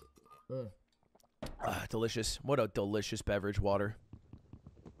 Delicious. What a delicious beverage, water.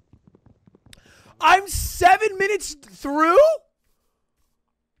 I'm 7 minutes through?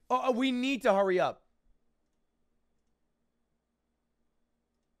 Oh, we need to hurry up.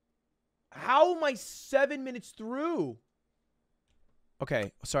 How am I 7 minutes through?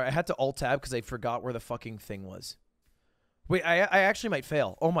 Okay, sorry, I had to alt-tab because I forgot where the fucking thing was. Wait, I actually might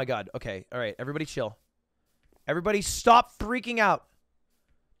fail. Oh my god. Okay, all right, everybody chill. Everybody stop freaking out.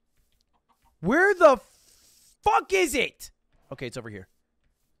 Where the fuck is it? Okay, it's over here.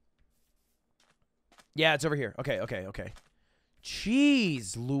 Yeah, it's over here. Okay.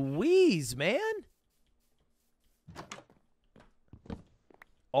 Jeez Louise, man.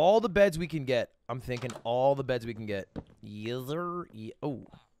 All the beds we can get. I'm thinking all the beds we can get. Oh.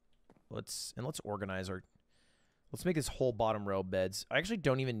 Let's organize our... Let's make this whole bottom row beds. I actually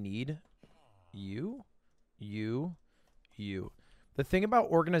don't even need you. The thing about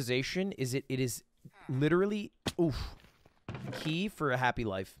organization is it is literally key for a happy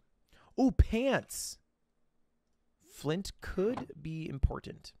life. Oh, pants. Flint could be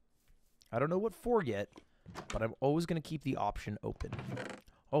important. I don't know what for yet, but I'm always going to keep the option open.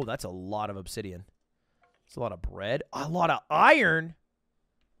 Oh, that's a lot of obsidian. It's a lot of bread. A lot of iron.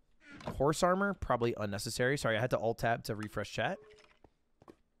 Horse armor, probably unnecessary. Sorry, I had to alt-tab to refresh chat.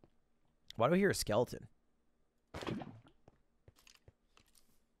 Why do I hear a skeleton? Are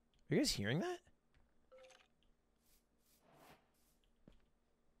you guys hearing that?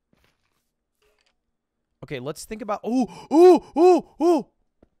 Okay, let's think about... Ooh, ooh, ooh, ooh.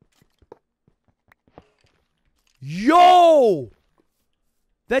 Yo!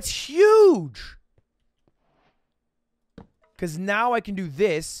 That's huge! Because now I can do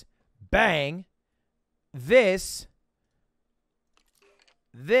this. Bang. This.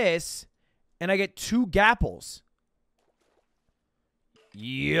 This. And I get 2 gapples.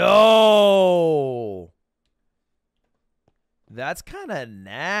 Yo! That's kind of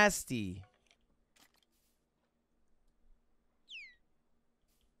nasty.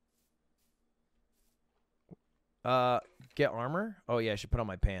 Get armor? Oh, yeah, I should put on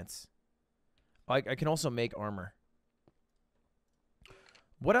my pants. I can also make armor.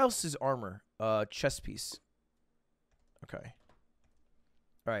 What else is armor? Chest piece. Okay.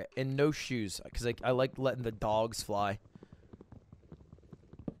 All right, and no shoes, because I like letting the dogs fly.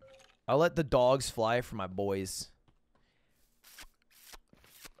 I'll let the dogs fly for my boys.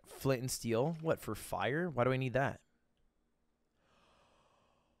 Flint and steel? What, for fire? Why do I need that?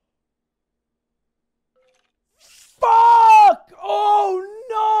 Fuck! Oh,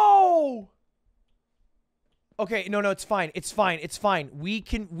 no! Okay, no, it's fine. It's fine. It's fine. We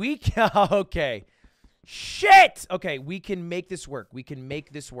can, okay. Shit! Okay, we can make this work. We can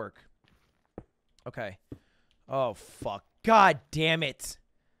make this work. Okay. Oh, fuck. God damn it.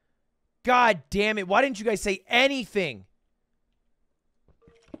 God damn it. Why didn't you guys say anything?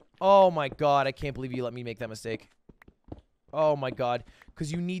 Oh, my God. I can't believe you let me make that mistake. Oh, my God.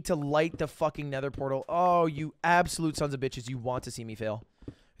 Because you need to light the fucking nether portal. Oh, you absolute sons of bitches. You want to see me fail.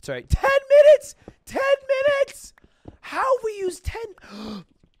 It's all right. 10 minutes! 10 minutes! How we use 10... Oh,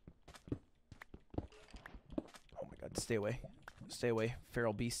 my God. Stay away. Stay away.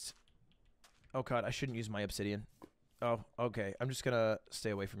 Feral beasts. Oh, God. I shouldn't use my obsidian. Oh, okay. I'm just going to stay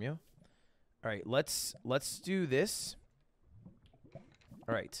away from you. All right. Let's do this.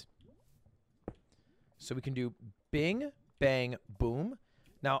 All right. So we can do bing, bang, boom.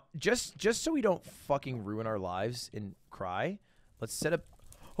 Now, just so we don't fucking ruin our lives and cry, let's set up...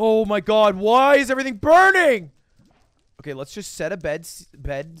 Oh my God, why is everything burning? Okay, let's just set a bed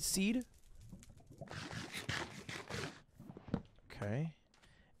seed. Okay.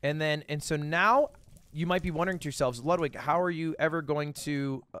 And so now you might be wondering to yourselves, Ludwig, how are you ever going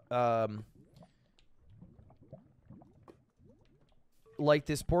to light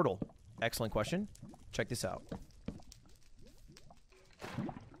this portal? Excellent question. Check this out.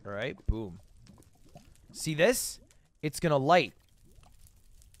 All right, boom. See this? It's gonna light.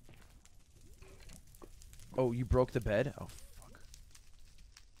 Oh, you broke the bed? Oh, fuck.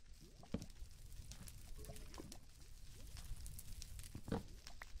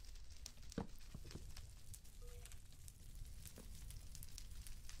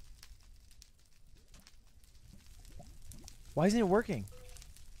 Why isn't it working?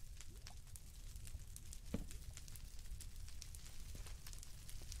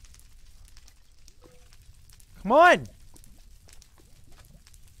 Come on!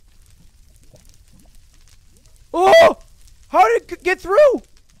 Oh! How did it get through?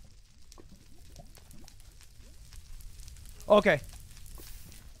 Okay.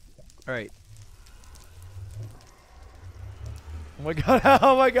 Alright. Oh my God.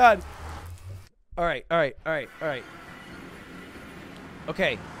 Oh my God. Alright, alright, alright, alright.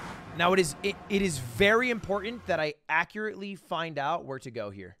 Okay. Now it is very important that I accurately find out where to go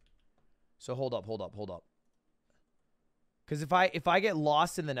here. So hold up. Because if I get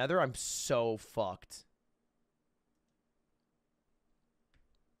lost in the nether, I'm so fucked.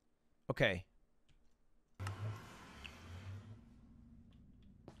 Okay.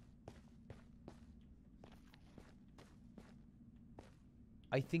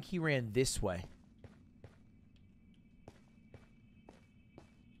 I think he ran this way.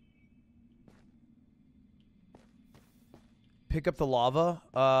 Pick up the lava.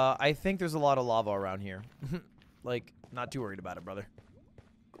 I think there's a lot of lava around here. Like, not too worried about it, brother.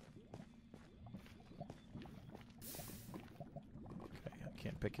 Okay, I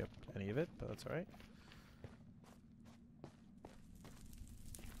can't pick up any of it, but that's all right.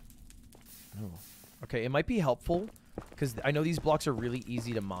 Oh. Okay, it might be helpful, because I know these blocks are really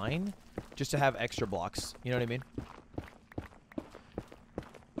easy to mine, just to have extra blocks. You know what I mean?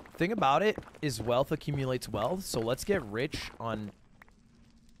 Thing about it is wealth accumulates wealth, so let's get rich on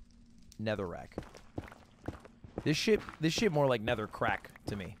netherrack. This shit more like nether crack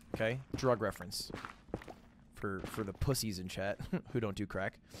to me, okay? Drug reference. For the pussies in chat who don't do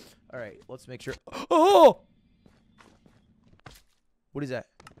crack. All right, let's make sure. Oh! What is that?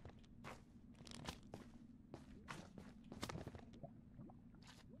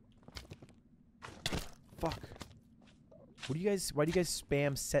 Fuck. What do you guys, why do you guys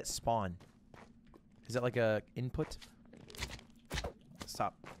spam set spawn? Is that like a input?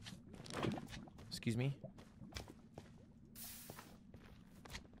 Stop. Excuse me.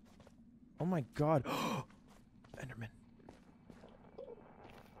 Oh my god. Enderman.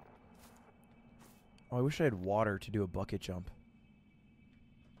 Oh, I wish I had water to do a bucket jump.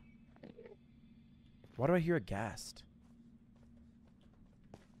 Why do I hear a ghast?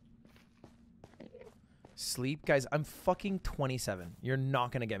 Sleep? Guys, I'm fucking 27. You're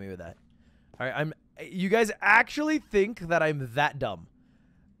not gonna get me with that. Alright, you guys actually think that I'm that dumb.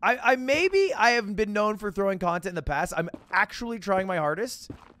 Maybe I haven't been known for throwing content in the past. I'm actually trying my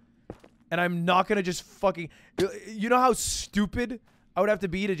hardest. And I'm not gonna just fucking... You know how stupid I would have to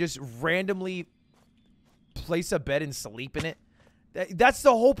be to just randomly place a bed and sleep in it? That's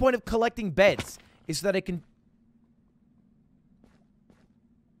the whole point of collecting beds. Is so that I can...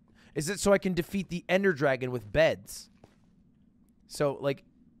 Is it so I can defeat the Ender Dragon with beds? So, like,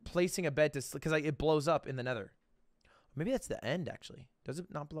 placing a bed to... Because it blows up in the Nether. Maybe that's the end, actually. Does it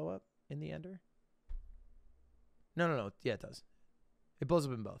not blow up in the Ender? No. Yeah, it does. It blows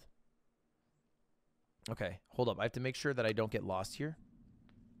up in both. Okay, hold up. I have to make sure that I don't get lost here.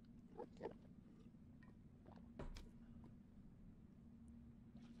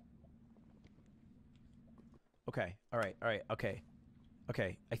 Okay, alright, okay.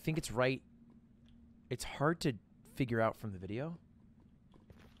 Okay, I think it's right. It's hard to figure out from the video.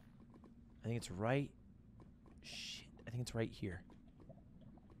 I think it's right. Shit, I think it's right here.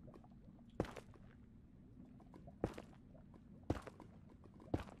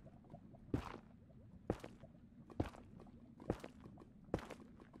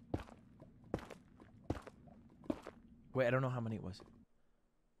 Wait, I don't know how many it was.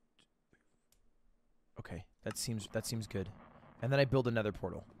 Okay, that seems good. And then I build another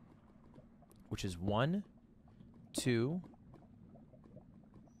portal, which is 1, 2,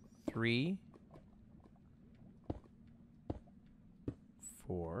 3,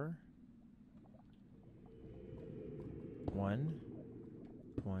 4. 1,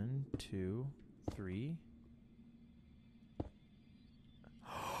 2, 3.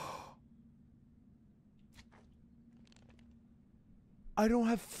 I don't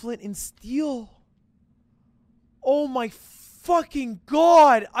have flint and steel. Oh my fucking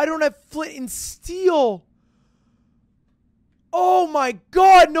god. I don't have flint and steel. Oh my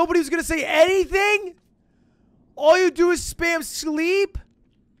god. Nobody was going to say anything? All you do is spam sleep?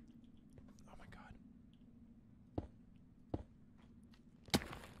 Oh my god.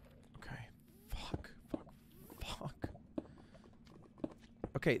 Okay. Fuck.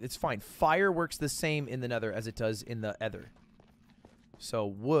 Okay, it's fine. Fire works the same in the Nether as it does in the Ether. So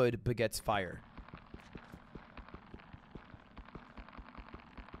wood begets fire.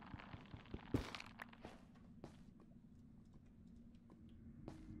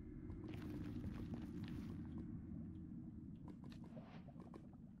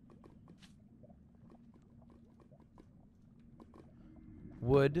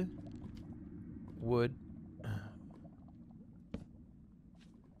 Wood.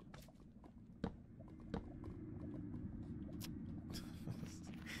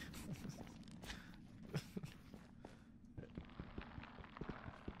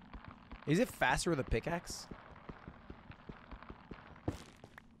 Is it faster with a pickaxe?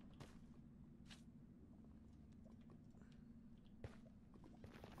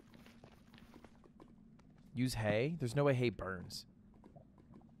 Use hay? There's no way hay burns.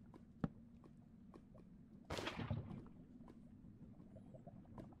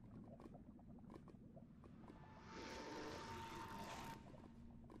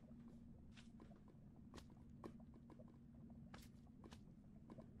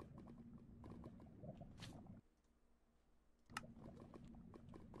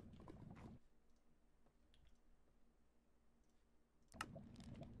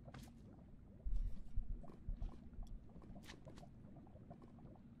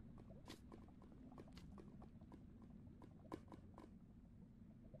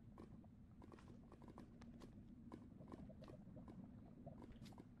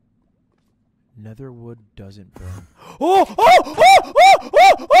 Nether wood doesn't burn. Oh!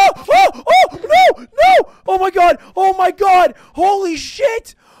 No! Oh my god! Oh my god! Holy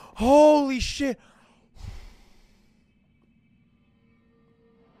shit! Holy shit!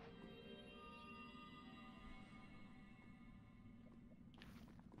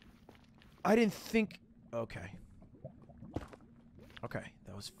 I didn't think... Okay. Okay,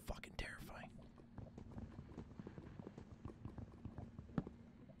 that was fucking terrifying.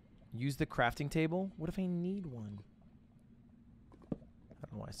 Use the crafting table? What if I need one? I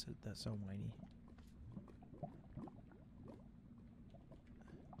don't know why I said that so whiny.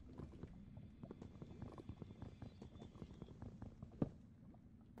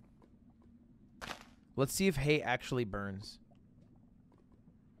 Let's see if hay actually burns.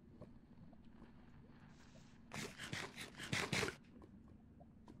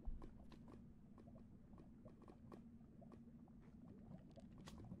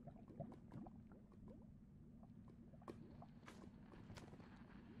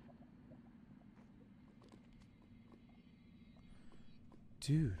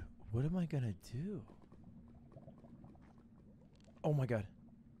 Dude, what am I gonna do? Oh my god.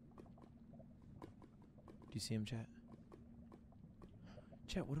 Do you see him, chat?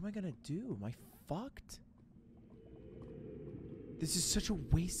 Chat, what am I gonna do? Am I fucked? This is such a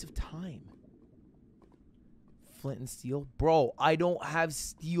waste of time. Flint and steel? Bro, I don't have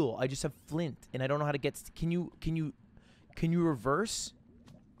steel. I just have flint, and I don't know how to get... Can you reverse?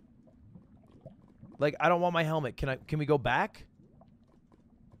 Like, I don't want my helmet. Can we go back?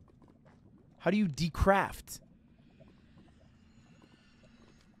 How do you decraft?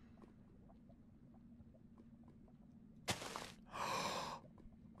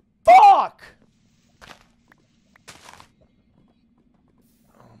 Fuck!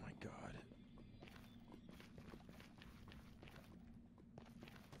 Oh my god.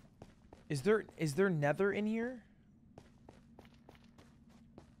 Is there nether in here?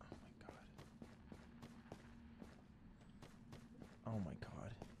 Oh my god. Oh my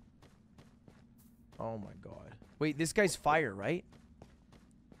god. Oh my god. Wait, this guy's fire, right?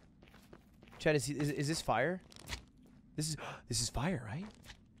 Chad, is this fire? This is fire, right?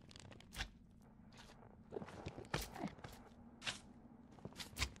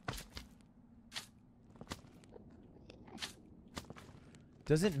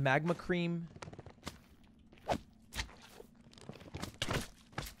 Doesn't magma cream...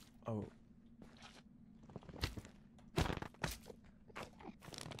 Oh.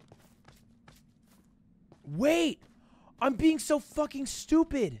 Wait! I'm being so fucking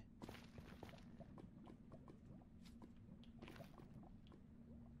stupid!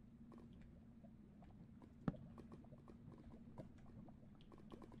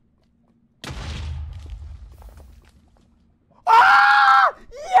 Ah!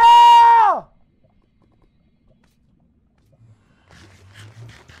 Yeah!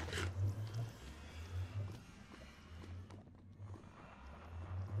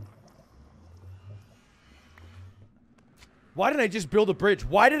 Why didn't I just build a bridge?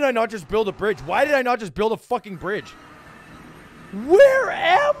 Why did I not just build a bridge? Why did I not just build a fucking bridge? Where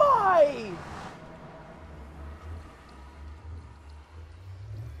am I?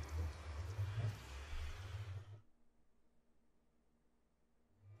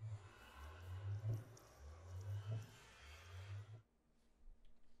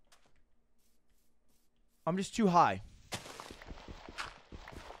 I'm just too high.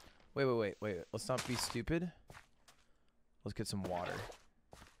 Wait. Let's not be stupid. Let's get some water.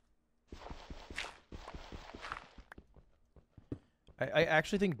 I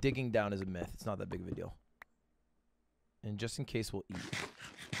actually think digging down is a myth. It's not that big of a deal. And just in case, we'll eat.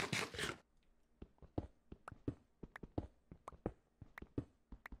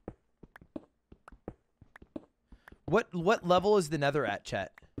 What level is the nether at,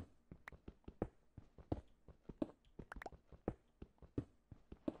 chat?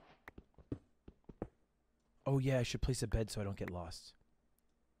 Oh yeah, I should place a bed so I don't get lost.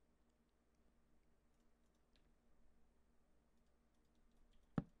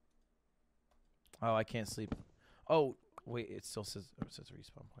 Oh, I can't sleep. Oh, wait, it still says a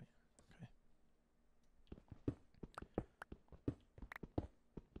respawn point. Okay.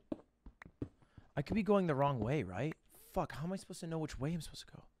 I could be going the wrong way, right? Fuck, how am I supposed to know which way I'm supposed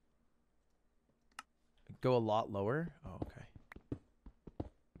to go? Go a lot lower? Oh, okay.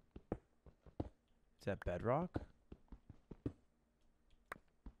 Is that bedrock?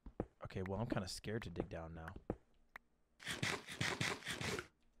 Okay, well, I'm kind of scared to dig down now.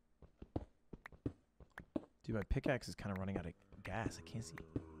 Dude, my pickaxe is kind of running out of gas. I can't see.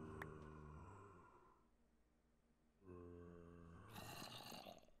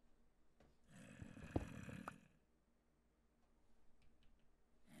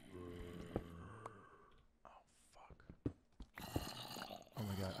 Oh, fuck. Oh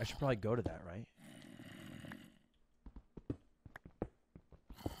my god. I should probably go to that, right?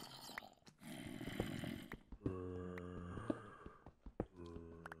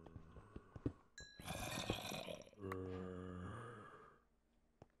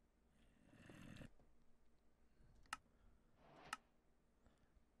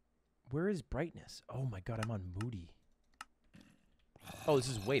 Where is brightness? Oh my god, I'm on moody. Oh, this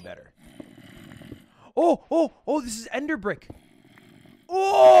is way better. Oh, this is ender brick.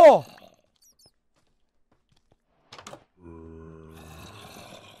 Oh!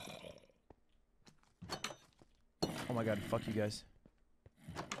 my god, fuck you guys.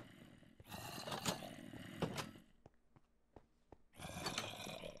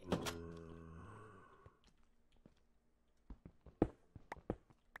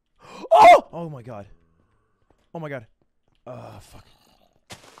 Oh! Oh my god. Oh my god. Fuck.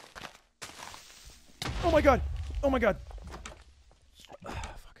 Oh my god. Oh my god.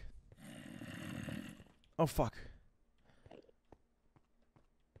 Fuck. Oh fuck.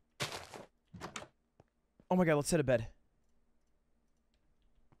 Oh my god, let's hit a bed.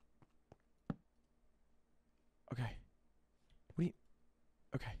 Okay. What do you...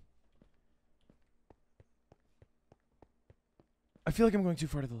 Okay. I feel like I'm going too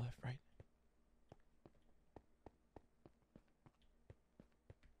far to the left, right?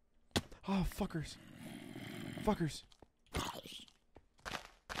 Oh, fuckers. Fuckers.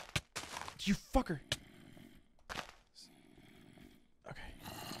 You fucker. Okay.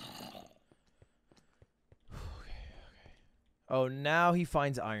 Oh, now he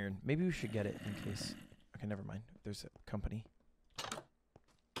finds iron. Maybe we should get it in case. Okay, never mind. There's a company.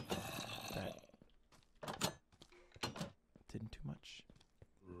 That didn't do much.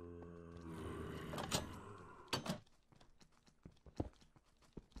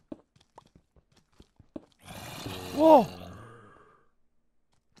 Whoa!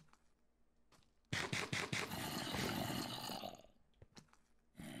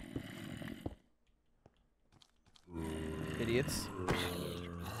 Idiots.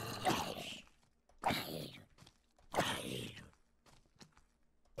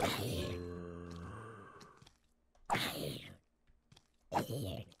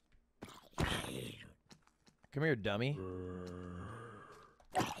 Come here, dummy.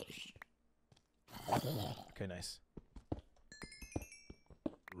 Okay, nice.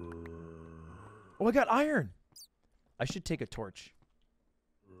 Oh, I got iron. I should take a torch.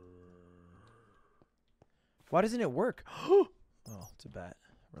 Why doesn't it work? Oh, it's a bat.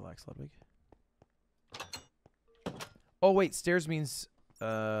 Relax, Ludwig. Oh, wait. Stairs means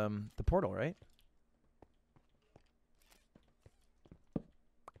the portal, right?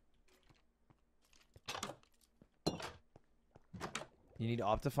 You need to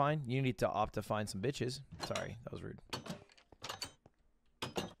Optifine? You need to Optifine some bitches. Sorry, that was rude.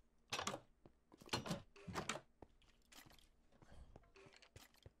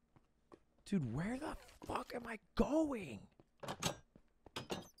 Dude, where the fuck am I going?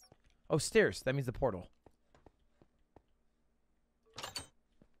 Oh, stairs. That means the portal.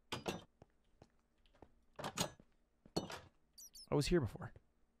 I was here before.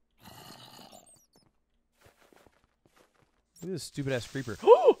 Look at this stupid ass creeper.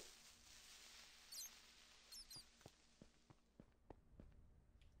 Oh!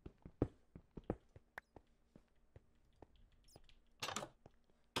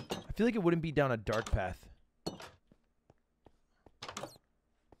 I feel like it wouldn't be down a dark path.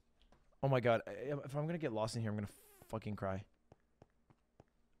 Oh my god. If I'm gonna get lost in here, I'm gonna fucking cry.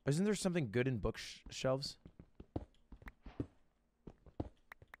 Isn't there something good in bookshelves?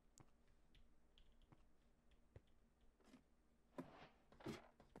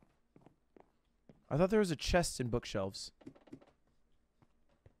 I thought there was a chest in bookshelves.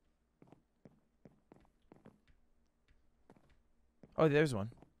 Oh, there's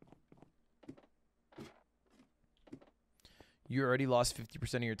one. You already lost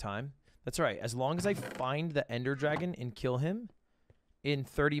 50% of your time? That's right. As long as I find the Ender Dragon and kill him, in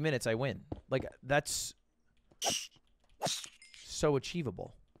 30 minutes I win. Like, that's so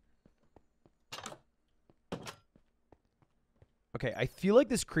achievable. Okay, I feel like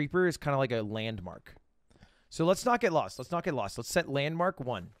this creeper is kind of like a landmark. So let's not get lost. Let's not get lost. Let's set landmark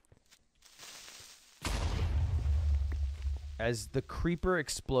 1 as the creeper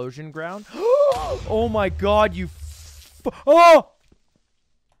explosion ground. Oh my god, you oh!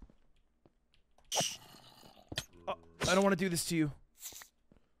 I don't want to do this to you.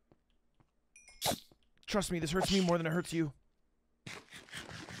 Trust me, this hurts me more than it hurts you.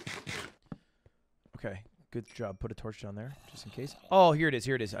 Okay, good job. Put a torch down there, just in case. Oh, here it is.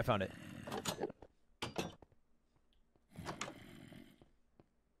 Here it is. I found it.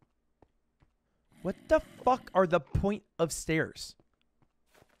 What the fuck are the point of stairs?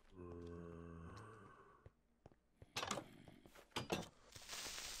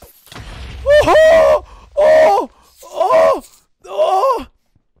 Oh! Oh! Oh! Oh!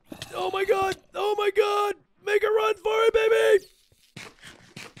 Oh my god! Oh my god! Make a run for it, baby!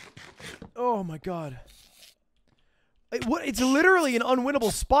 Oh my god. What? It's literally an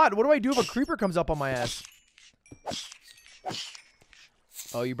unwinnable spot. What do I do if a creeper comes up on my ass?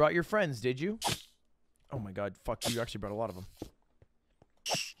 Oh, you brought your friends, did you? Oh my god, fuck you. You actually brought a lot of them.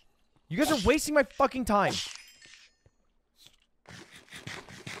 You guys are wasting my fucking time.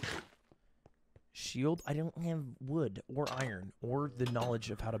 shield? I don't have wood or iron or the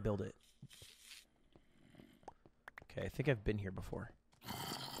knowledge of how to build it. Okay, I think I've been here before.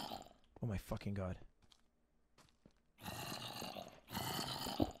 Oh my fucking god.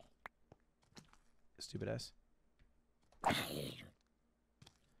 Stupid ass.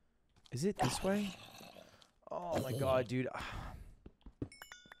 Is it this way? Oh my god, dude.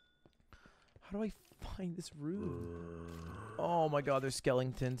 How do I find this room? Oh my god, there's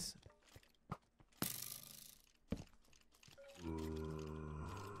skeletons.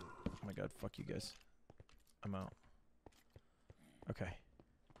 Oh my god, fuck you guys. I'm out. Okay.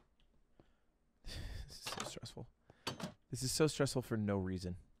 This is so stressful. This is so stressful for no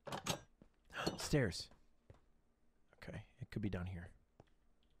reason. Stairs. Okay, it could be down here.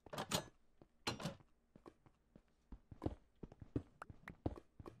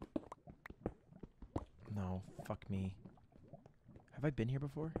 No, fuck me. Have I been here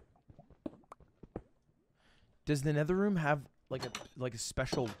before? Does the nether room have like a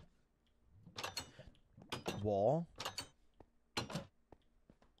special wall?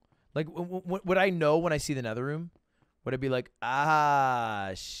 Like, would I know when I see the nether room? Would it be like,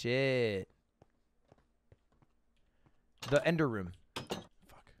 ah, shit. The ender room.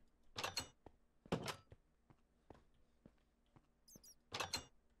 Fuck.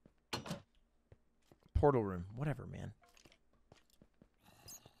 Portal room. Whatever, man.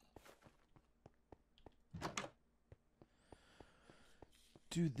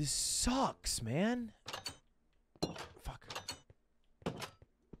 Dude, this sucks, man. Fuck.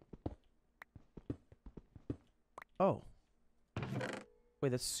 Oh. Wait,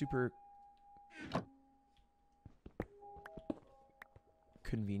 that's super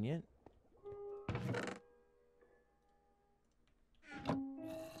convenient.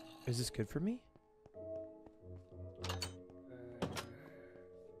 Is this good for me?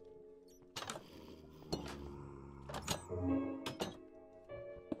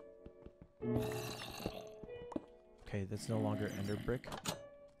 Okay, that's no longer ender brick.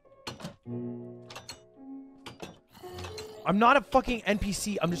 I'm not a fucking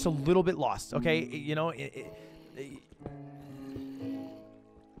NPC. I'm just a little bit lost, okay? You know,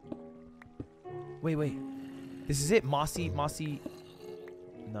 wait. This is it. Mossy.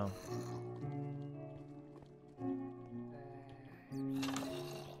 No.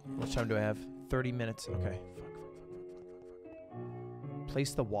 How much time do I have? 30 minutes. Okay. Fuck.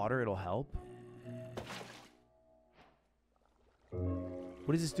 Place the water. It'll help.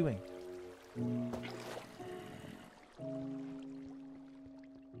 What is this doing?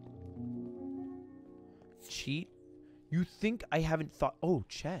 Cheat? You think I haven't thought... Oh,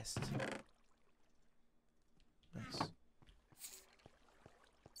 chest. Nice.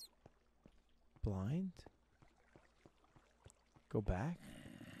 Blind? Go back?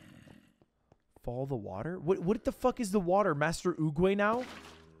 Follow the water? What the fuck is the water? Master Oogway now?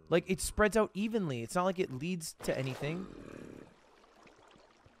 Like, it spreads out evenly. It's not like it leads to anything.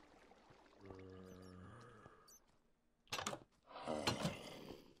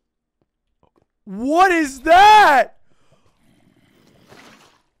 What is that?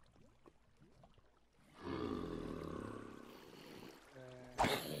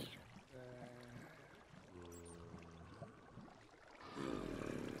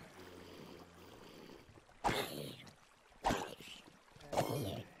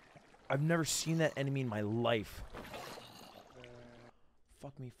 I've never seen that enemy in my life.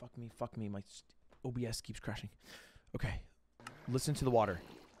 Fuck me. My OBS keeps crashing. Okay. Listen to the water.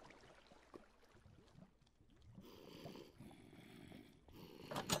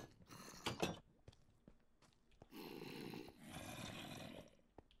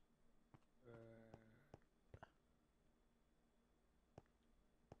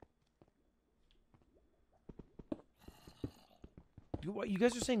 You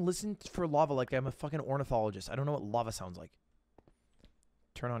guys are saying listen for lava like I'm a fucking ornithologist. I don't know what lava sounds like.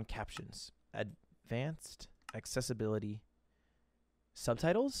 Turn on captions. Advanced accessibility.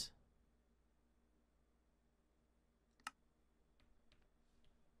 Subtitles?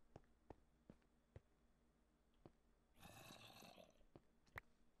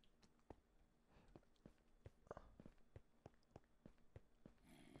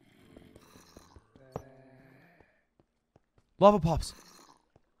 Lava pops.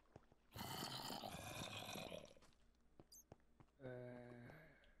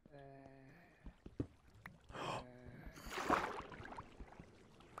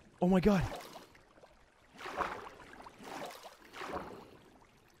 Oh my god.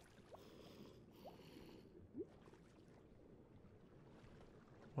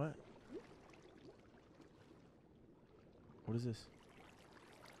 What? What is this?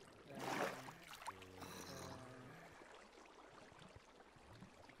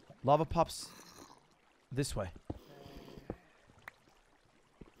 Lava pops this way.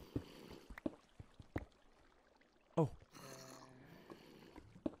 Oh.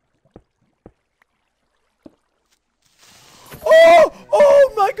 Oh!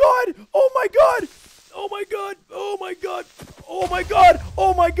 Oh my god! Oh my god! Oh my god! Oh my god! Oh my god!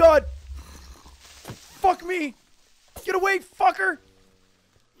 Oh my god! Fuck me! Get away, fucker!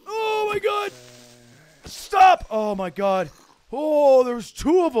 Oh my god! Stop! Oh my god! Oh, there was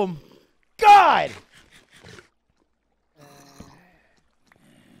 2 of them! God!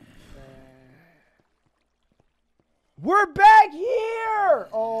 We're back here!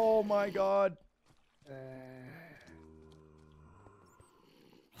 Oh my god.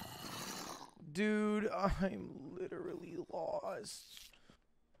 Dude, I'm literally lost.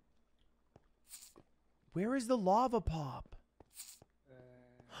 Where is the lava pop?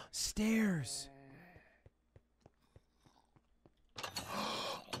 Stairs.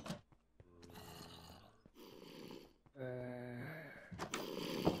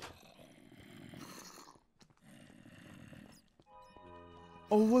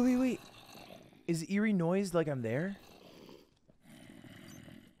 Oh, wait. Is eerie noise like I'm there?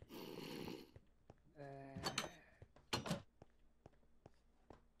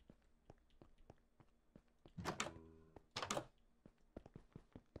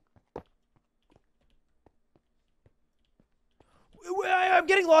 I'm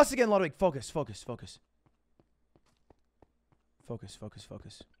getting lost again, Ludwig. Focus.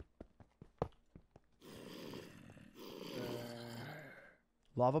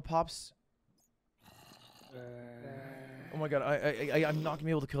 Lava pops. Oh my god, I'm not gonna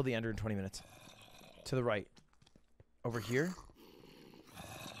be able to kill the Ender in 20 minutes. To the right. Over here.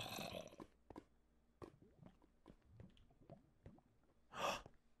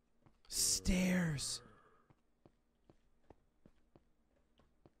 Stairs.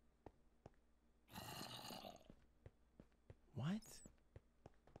 What?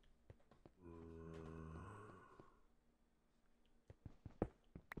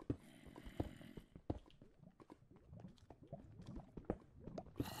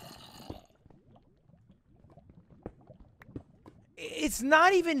 It's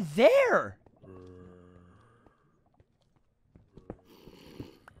not even there.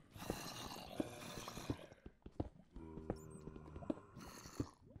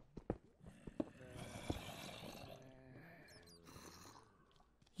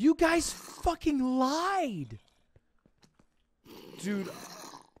 You guys fucking lied. Dude.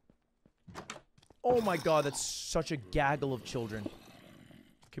 Oh my god, that's such a gaggle of children.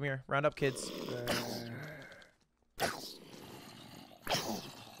 Come here, round up, kids.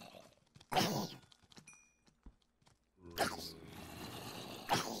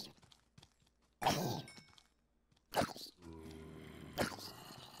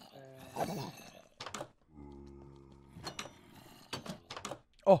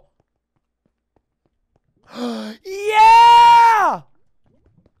 Oh. Yeah!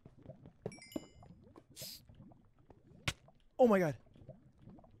 Oh my god.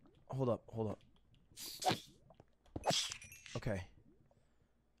 Hold up. Okay.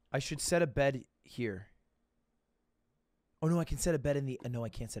 I should set a bed here. Oh no, I can set a bed in the... no, I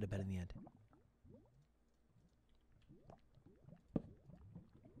can't set a bed in the end.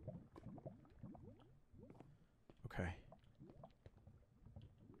 Okay.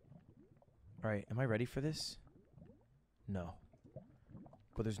 Alright, am I ready for this? No.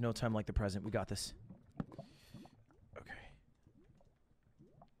 But there's no time like the present. We got this. Okay.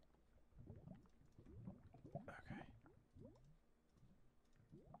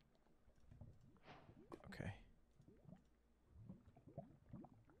 Okay.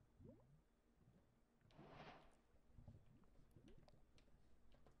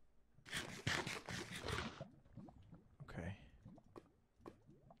 Okay.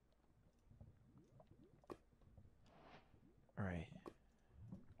 All right.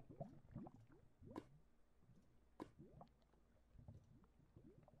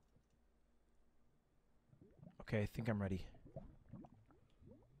 Okay, I think I'm ready.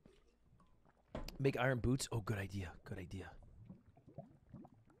 Make iron boots? Oh, good idea. Good idea.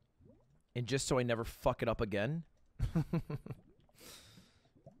 And just so I never fuck it up again.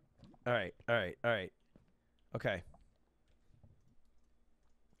 All right. Okay.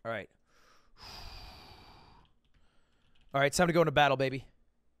 All right. All right, it's time to go into battle, baby.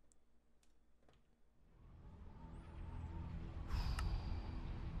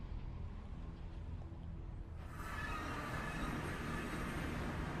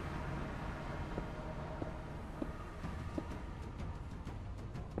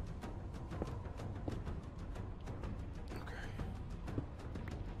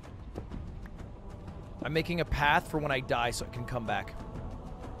 I'm making a path for when I die so I can come back.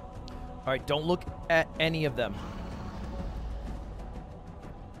 Alright, don't look at any of them.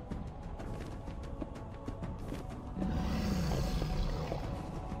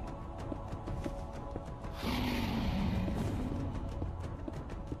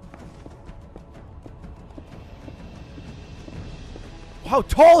 How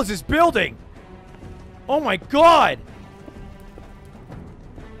tall is this building? Oh my god!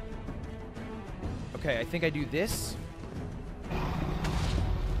 Okay, I think I do this.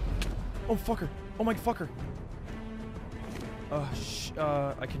 Oh, fucker. Oh my fucker.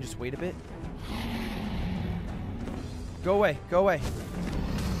 I can just wait a bit. Go away. Go away.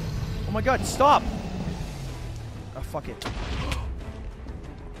 Oh my god, stop! Oh, fuck it.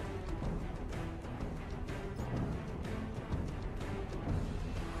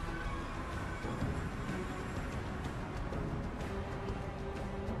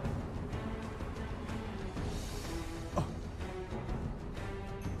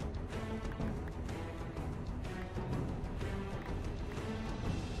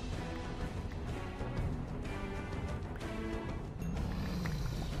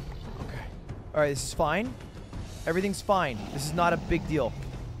 Alright, this is fine. Everything's fine. This is not a big deal.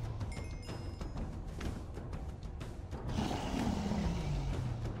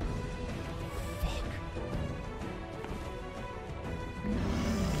 Fuck.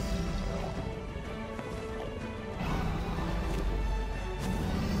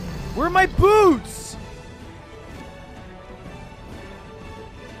 Where are my boots?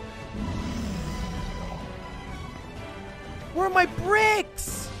 Where are my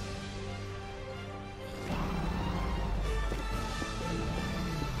bricks?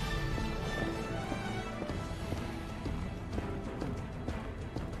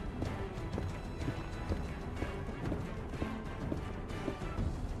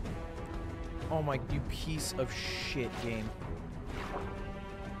 Oh my, you piece of shit game.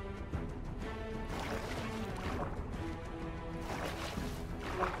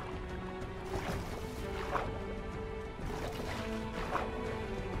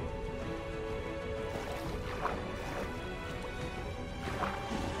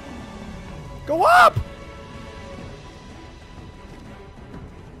 Go up!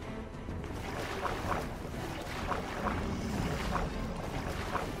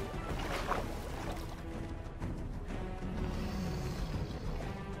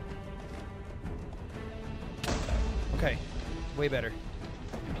 Okay, way better.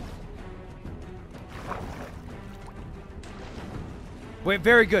 Wait,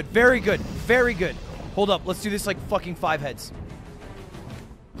 very good, very good, very good. Hold up, let's do this like fucking 5 heads.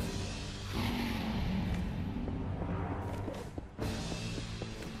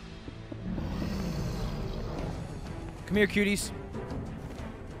 Come here, cuties.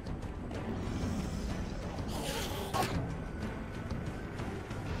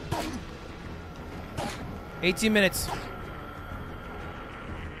 $18 minutes.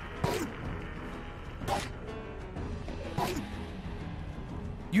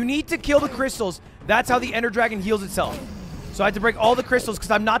 You need to kill the crystals. That's how the Ender Dragon heals itself. So I had to break all the crystals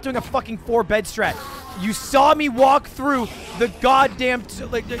because I'm not doing a fucking 4-bed strat. You saw me walk through the goddamn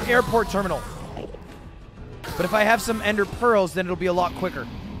like the airport terminal. But if I have some Ender Pearls, then it'll be a lot quicker.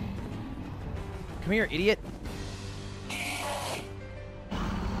 Come here, idiot.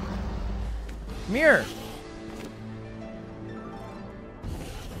 Come here.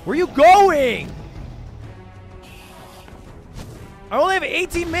 Where are you going? I only have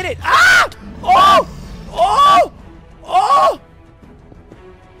 18 minutes. Ah! Oh! Oh! Oh!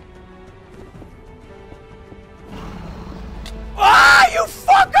 Ah! You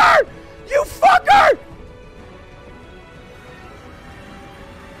fucker! You fucker!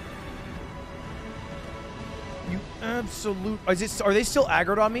 You absolute... Are they still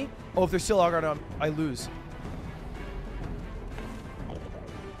aggroed on me? Oh, if they're still aggroed on me, I lose.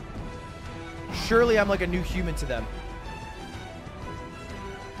 Surely I'm like a new human to them.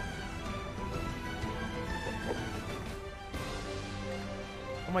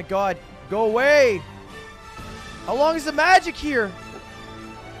 Oh my god. Go away! How long is the magic here?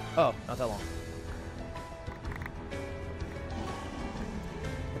 Oh, not that long.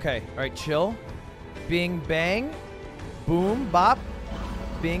 Okay, alright, chill. Bing, bang. Boom, bop.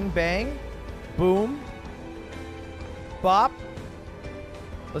 Bing, bang. Boom. Bop.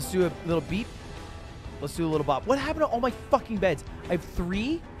 Let's do a little beep. Let's do a little bop. What happened to all my fucking beds? I have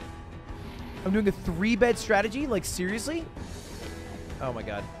 3? I'm doing a 3-bed strategy? Like, seriously? Oh my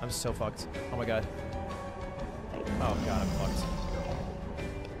god. I'm so fucked. Oh my god. Oh god, I'm fucked.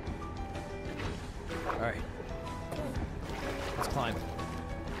 Alright. Let's climb.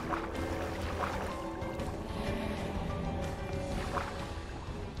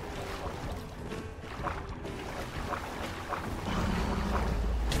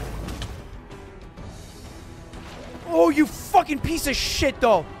 fucking piece of shit,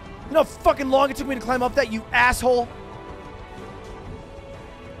 though. You know how fucking long it took me to climb up that, you asshole?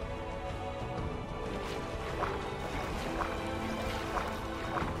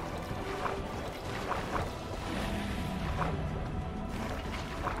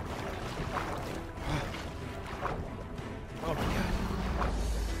 Oh, my God.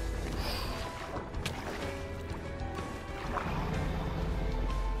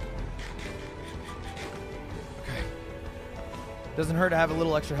 Okay. Doesn't hurt to have a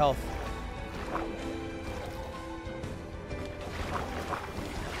little extra health.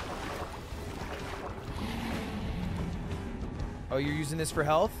 Oh, you're using this for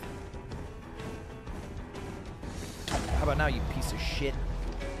health? How about now, you piece of shit?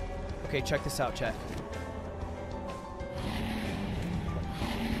 Okay, check this out, chat.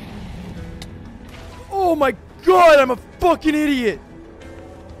 Oh my God, I'm a fucking idiot!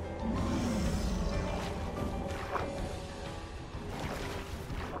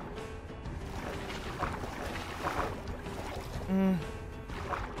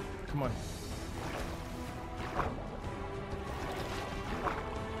 Come on.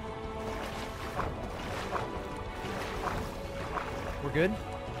 We're good?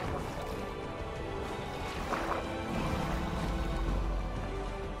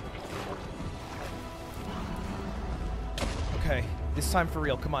 Okay, this time for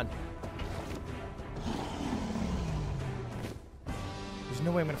real, come on. There's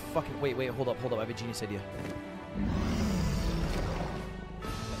no way I'm gonna fucking... Wait, hold up, I have a genius idea.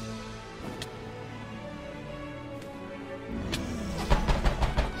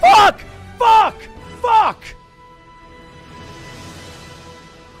 Fuck! Fuck! Fuck!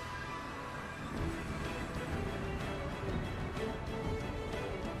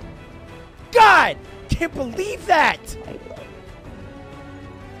 God! Can't believe that!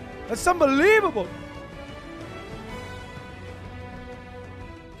 That's unbelievable!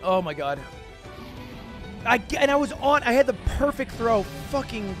 Oh my God. I had the perfect throw.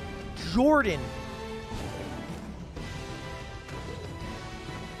 Fucking Jordan.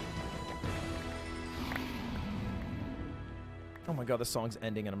 Oh my God, the song's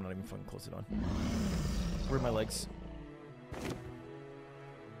ending and I'm not even fucking close it on. Where are my legs?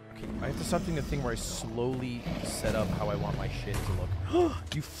 Okay, I have to stop doing the thing where I slowly set up how I want my shit to look.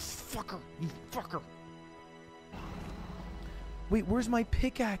 You fucker! You fucker! Wait, where's my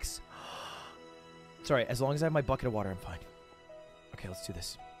pickaxe? Sorry, as long as I have my bucket of water, I'm fine. Okay, let's do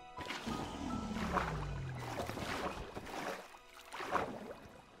this.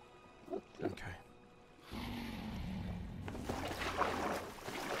 Okay.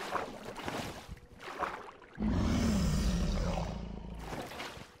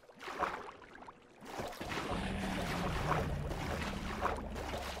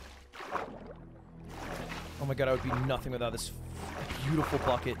 Oh my God, I would be nothing without this beautiful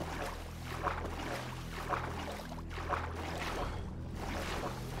bucket.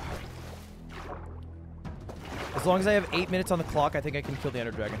 As long as I have 8 minutes on the clock, I think I can kill the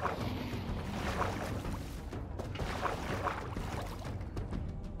Ender Dragon.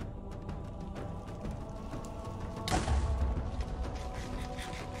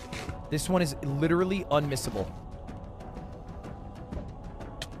 This one is literally unmissable.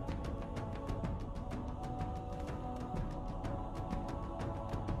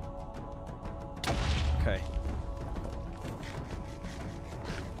 Okay.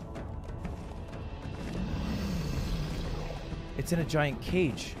 It's in a giant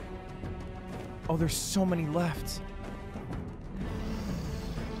cage. Oh, there's so many left.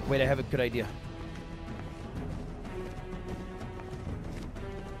 Wait, I have a good idea.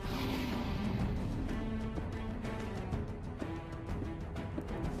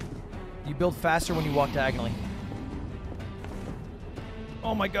 You build faster when you walk diagonally.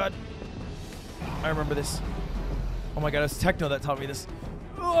 Oh my God. I remember this. Oh my God, it was Techno that taught me this.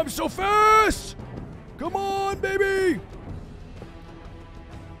 Oh, I'm so fast! Come on, baby!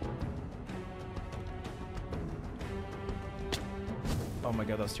 Oh my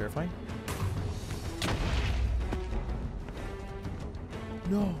God, that was terrifying.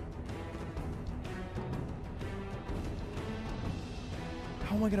 No.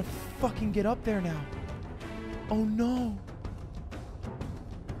 How am I gonna fucking get up there now? Oh no.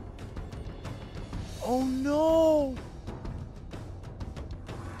 Oh no.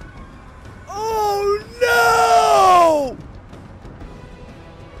 Oh no!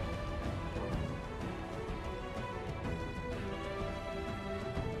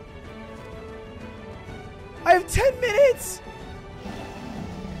 I have 10 minutes!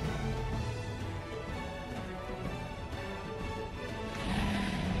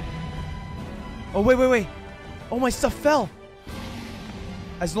 Oh, wait. Oh, my stuff fell.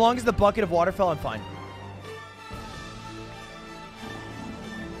 As long as the bucket of water fell, I'm fine.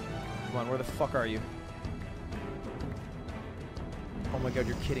 Come on, where the fuck are you? Oh my god,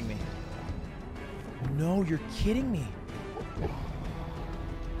 you're kidding me. No, you're kidding me.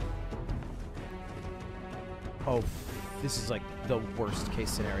 Oh, this is like the worst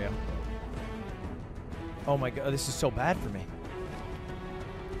case scenario. Oh my god, this is so bad for me.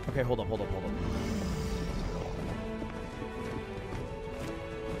 Okay, hold up.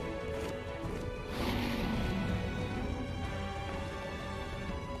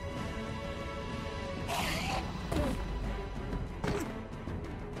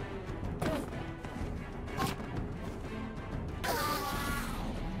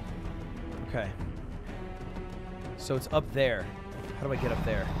 Okay. So it's up there. How do I get up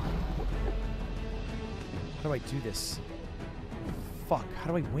there? How do I do this? Fuck.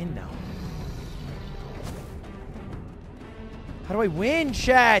 How do I win now? How do I win,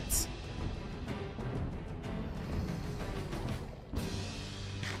 chat?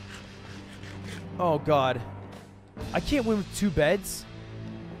 Oh, God. I can't win with 2 beds.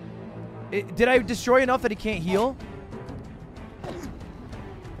 Did I destroy enough that he can't heal?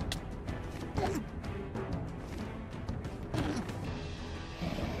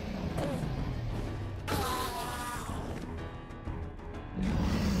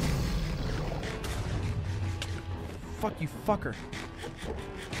 Fuck you, fucker.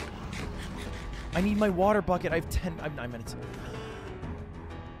 I need my water bucket. I have 9 minutes.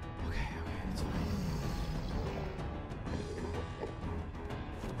 Okay, it's fine.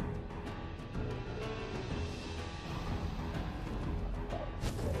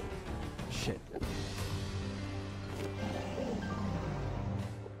 Shit.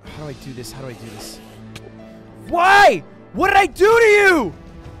 How do I do this? How do I do this? Why? What did I do to you?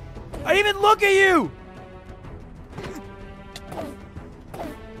 I didn't even look at you!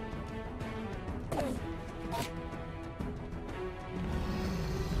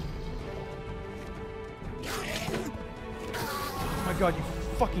 God, you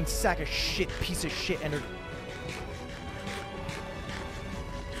fucking sack of shit, piece of shit, Ender.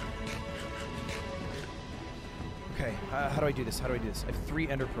 Okay, how do I do this? How do I do this? I have 3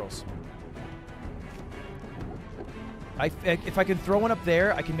 Ender Pearls. If I can throw one up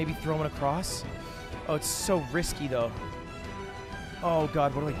there, I can maybe throw one across. Oh, it's so risky, though. Oh,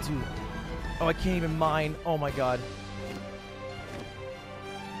 God, what do I do? Oh, I can't even mine. Oh, my God.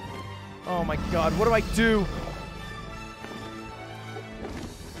 Oh, my God, what do I do?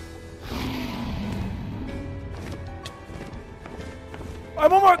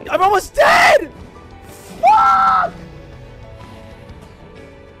 I'm almost dead! Fuck!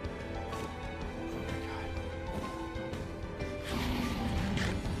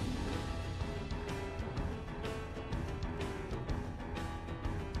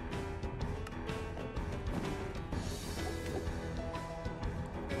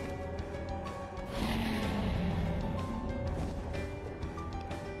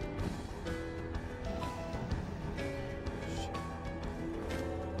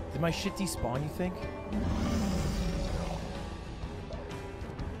 Did my shit despawn, you think?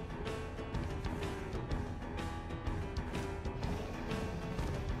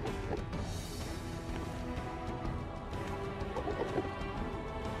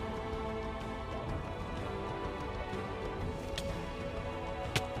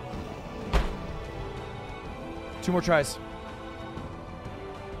 Two more tries.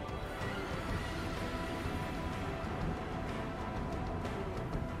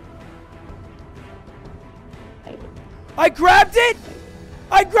 I grabbed it!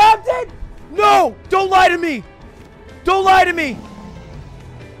 I grabbed it! No! Don't lie to me! Don't lie to me!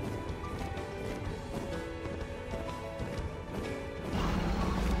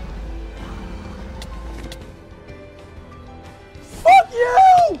 Fuck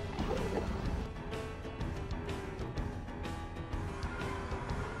you!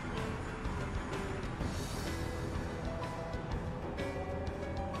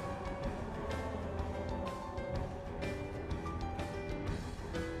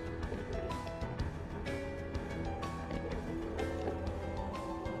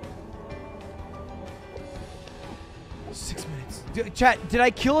 Chat, did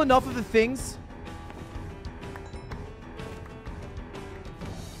I kill enough of the things?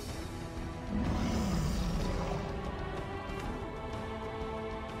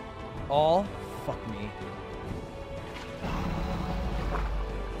 All? Fuck me.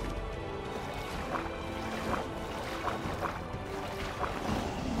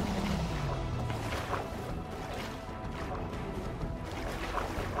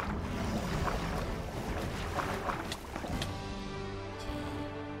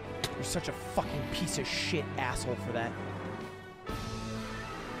 You're such a fucking piece of shit asshole for that.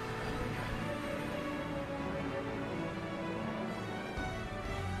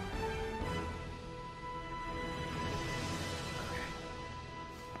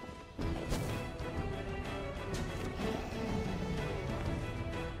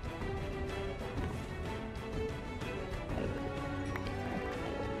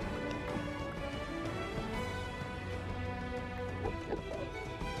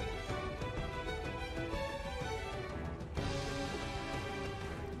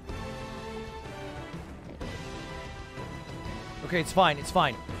 Okay, it's fine. It's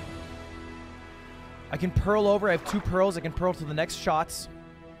fine. I can pearl over. I have 2 pearls. I can pearl to the next shots.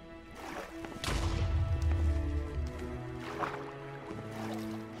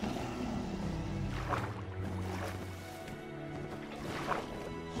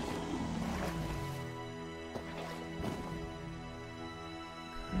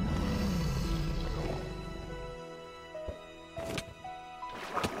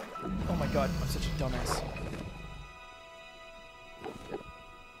 Oh my god, I'm such a dumbass.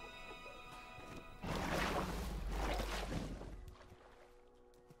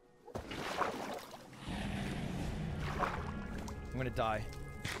 I'm gonna die.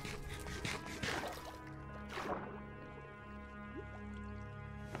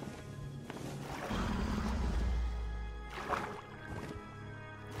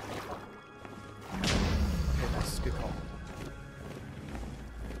 Okay, nice. Good call.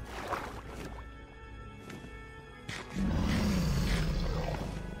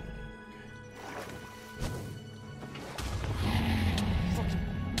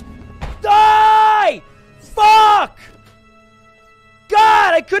 Die! Fuck!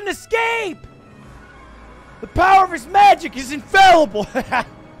 God, I couldn't escape! The power of his magic is infallible!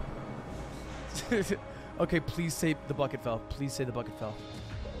 Okay, please say the bucket fell. Please say the bucket fell.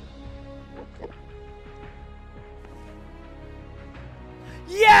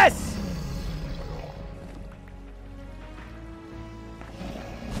 Yes!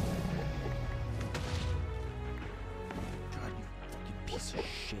 God, you fucking piece of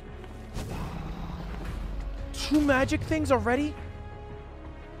shit. 2 magic things already?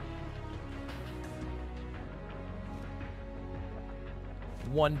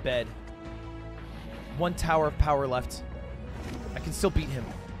 One bed. 1 tower of power left. I can still beat him.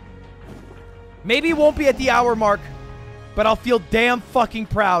 Maybe it won't be at the hour mark, but I'll feel damn fucking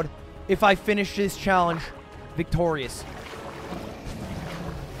proud if I finish this challenge victorious.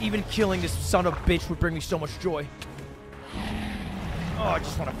 Even killing this son of a bitch would bring me so much joy. Oh, I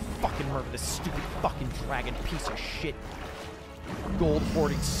just want to fucking murder this stupid fucking dragon piece of shit. Gold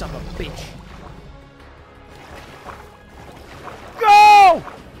hoarding son of a bitch. Go!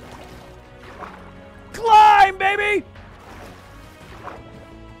 Climb, baby!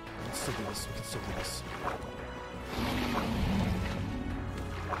 We can still do this. We can still do this.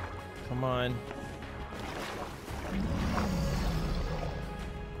 Come on.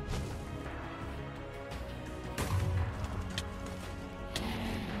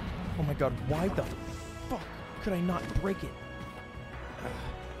 Oh my god, why the fuck could I not break it?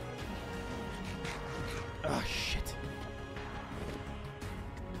 Ah, shit.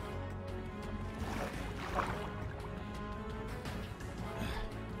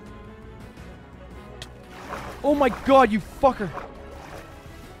 Oh my god, you fucker!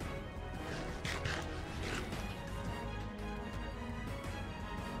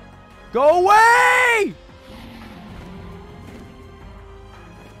 Go away!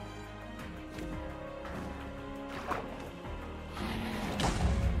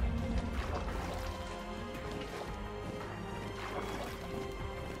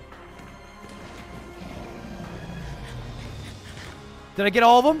 Did I get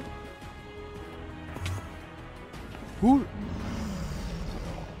all of them? Who?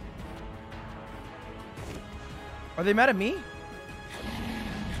 Are they mad at me?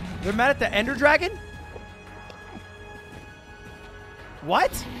 They're mad at the Ender Dragon?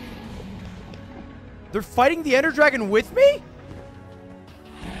 What? They're fighting the Ender Dragon with me?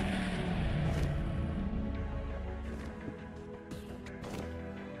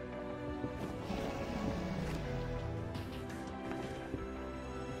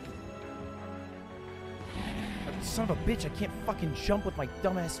 Son of a bitch, I can't fucking jump with my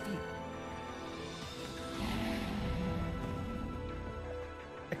dumbass feet.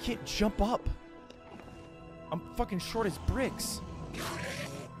 I can't jump up. I'm fucking short as bricks.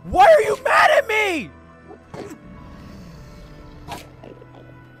 Why are you mad at me?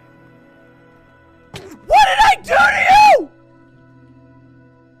 What did I do to you?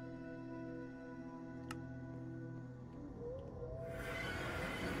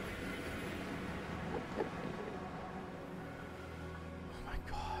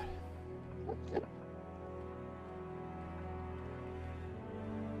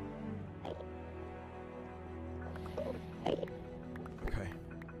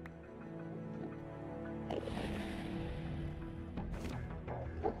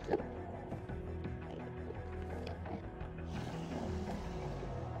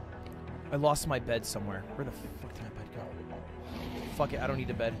 I lost my bed somewhere. Where the fuck did my bed go? Fuck it, I don't need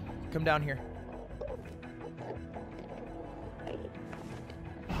a bed. Come down here.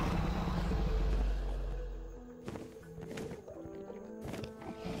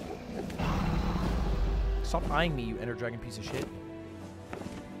 Stop eyeing me, you Ender Dragon piece of shit.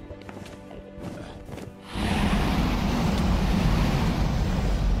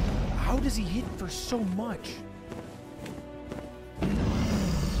 How does he hit for so much?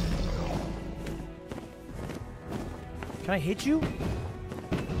 Can I hit you?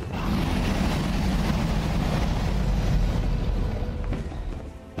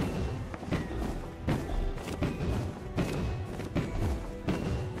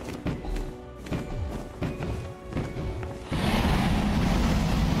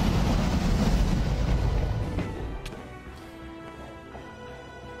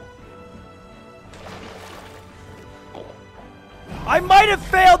 I might have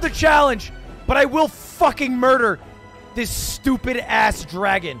failed the challenge, but I will fucking murder this stupid ass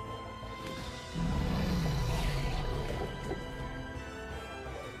dragon.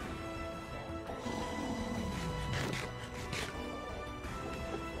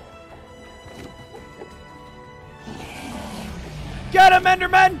 Get him,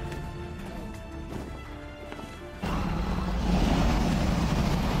 Enderman!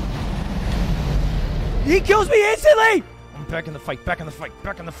 He kills me instantly! I'm back in the fight, back in the fight,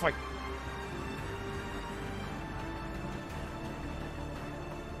 back in the fight.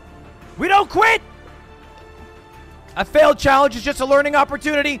 We don't quit! A failed challenge is just a learning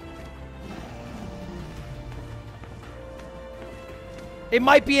opportunity. It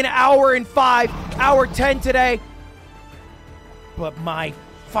might be an hour and 5, hour 10 today. But my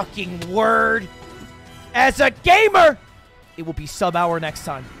fucking word, as a gamer, it will be sub-hour next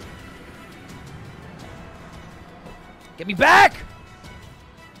time. Get me back!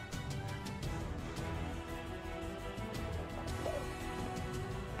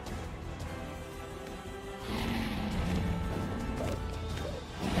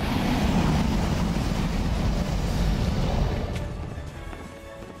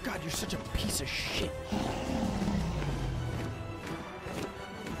 God, you're such a piece of shit.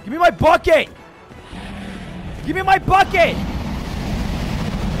 Give me my bucket! Give me my bucket!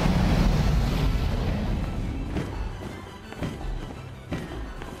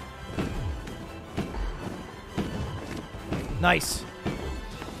 Nice.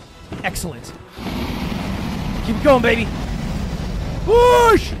 Excellent. Keep going, baby.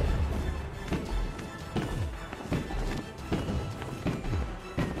 Whoosh!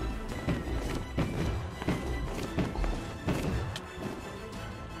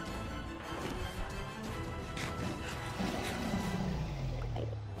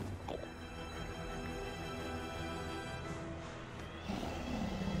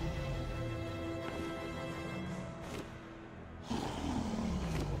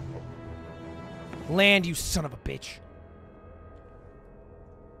 Land, you son of a bitch.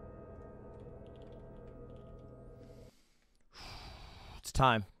 It's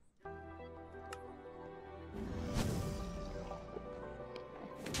time.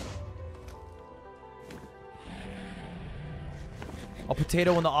 A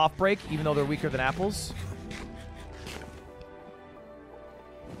potato in the off break, even though they're weaker than apples.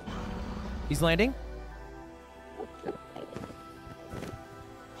 He's landing.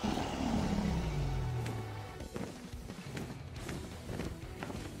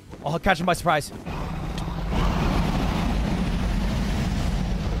 I'll catch him by surprise.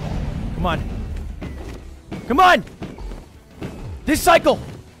 Come on. Come on! This cycle!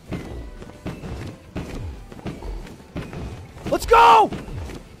 Let's go!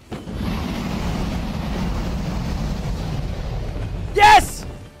 Yes!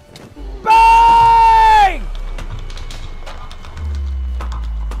 Bang!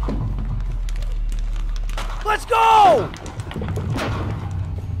 Let's go!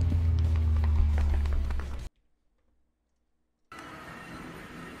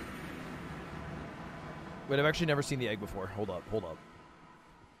 Wait, I've actually never seen the egg before. Hold up, hold up.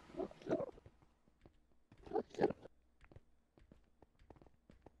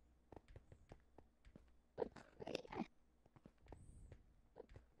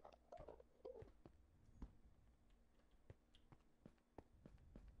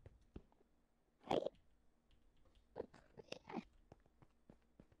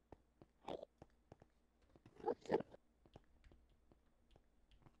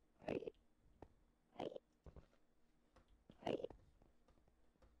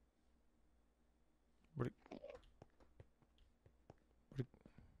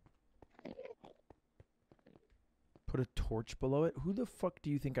 Put a torch below it. Who the fuck do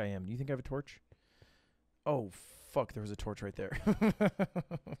you think I am? Do you think I have a torch? Oh, fuck. There was a torch right there. Okay.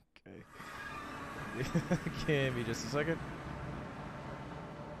 Give me just a second.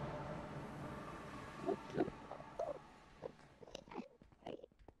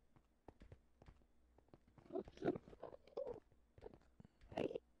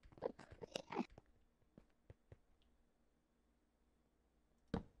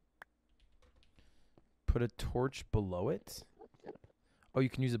 Put a torch below it? Oh, you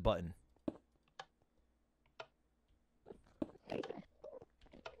can use a button.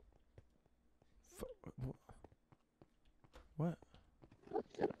 What? You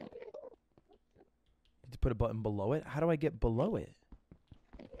have to put a button below it? How do I get below it?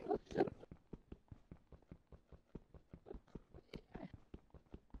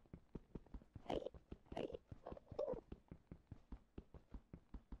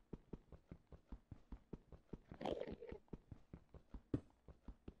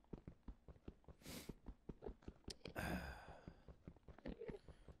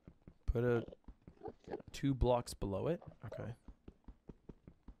 Put a 2 blocks below it. Okay.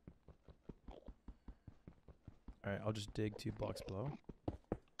 All right, I'll just dig 2 blocks below.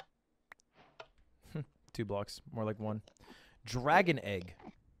 2 blocks, more like 1. Dragon egg.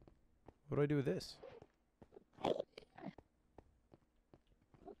 What do I do with this?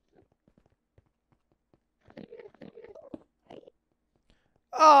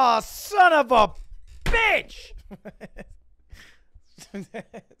 Oh, son of a bitch!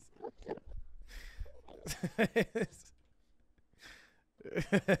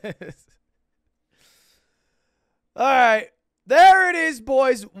 All right, there it is,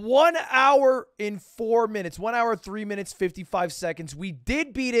 boys. 1 hour in 4 minutes. 1 hour, 3 minutes, 55 seconds. We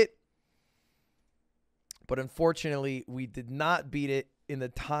did beat it, but unfortunately, we did not beat it in the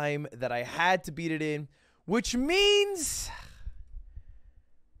time that I had to beat it in, which means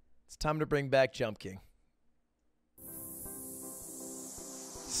it's time to bring back Jump King.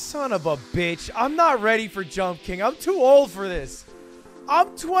 Son of a bitch. I'm not ready for Jump King. I'm too old for this.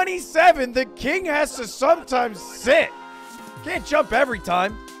 I'm 27. The king has to sometimes sit. Can't jump every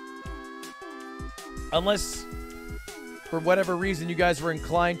time. Unless, for whatever reason, you guys were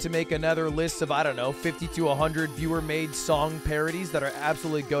inclined to make another list of, I don't know, 50 to 100 viewer-made song parodies that are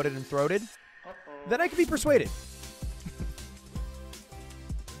absolutely goated and throated. Then I could be persuaded.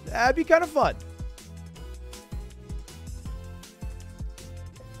 That'd be kind of fun.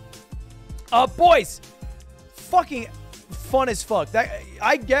 Boys, fucking fun as fuck.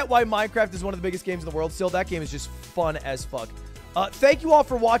 I get why Minecraft is one of the biggest games in the world still. That game is just fun as fuck. Thank you all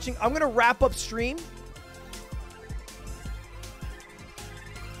for watching. I'm going to wrap up stream.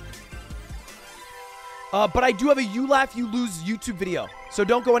 But I do have a You Laugh, You Lose YouTube video. So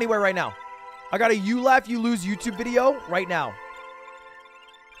don't go anywhere right now. I got a You Laugh, You Lose YouTube video right now.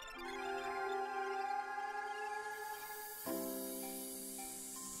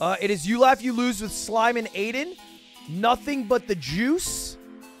 It is You Laugh, You Lose with Slime and Aiden. Nothing but the juice.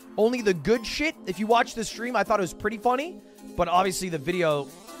 Only the good shit. If you watch the stream, I thought it was pretty funny. But obviously the video,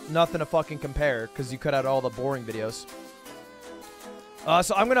 nothing to fucking compare because you cut out all the boring videos.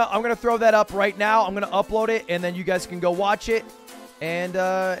 So I'm gonna throw that up right now. I'm gonna upload it and then you guys can go watch it. And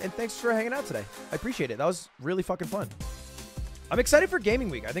thanks for hanging out today. I appreciate it. That was really fucking fun. I'm excited for Gaming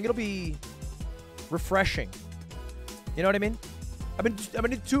Week. I think it'll be refreshing. You know what I mean? I've been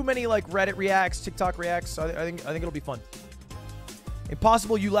doing too many like Reddit reacts, TikTok reacts. So I think it'll be fun.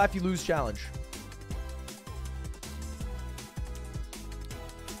 Impossible You Laugh, You Lose challenge.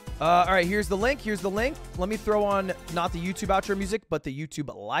 All right, here's the link. Here's the link. Let me throw on not the YouTube outro music, but the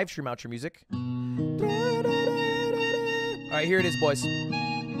YouTube live stream outro music. All right, here it is, boys.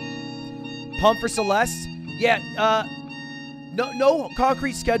 Pump for Celeste. Yeah, no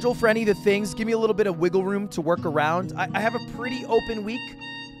concrete schedule for any of the things. Give me a little bit of wiggle room to work around. I have a pretty open week.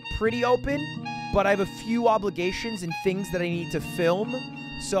 Pretty open. But I have a few obligations and things that I need to film.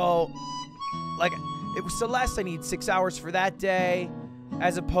 So, like, it was Celeste, I need 6 hours for that day.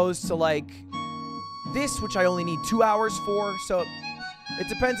 As opposed to, like, this, which I only need 2 hours for. So, it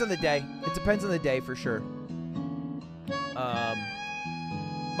depends on the day. It depends on the day for sure.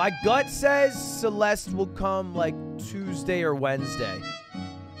 My gut says Celeste will come, like, Tuesday or Wednesday.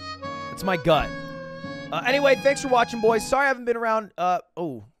 It's my gut. Anyway, thanks for watching, boys. Sorry I haven't been around.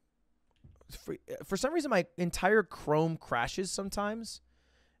 For some reason, my entire Chrome crashes sometimes.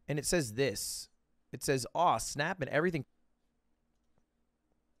 And it says this. It says, aw, snap, and everything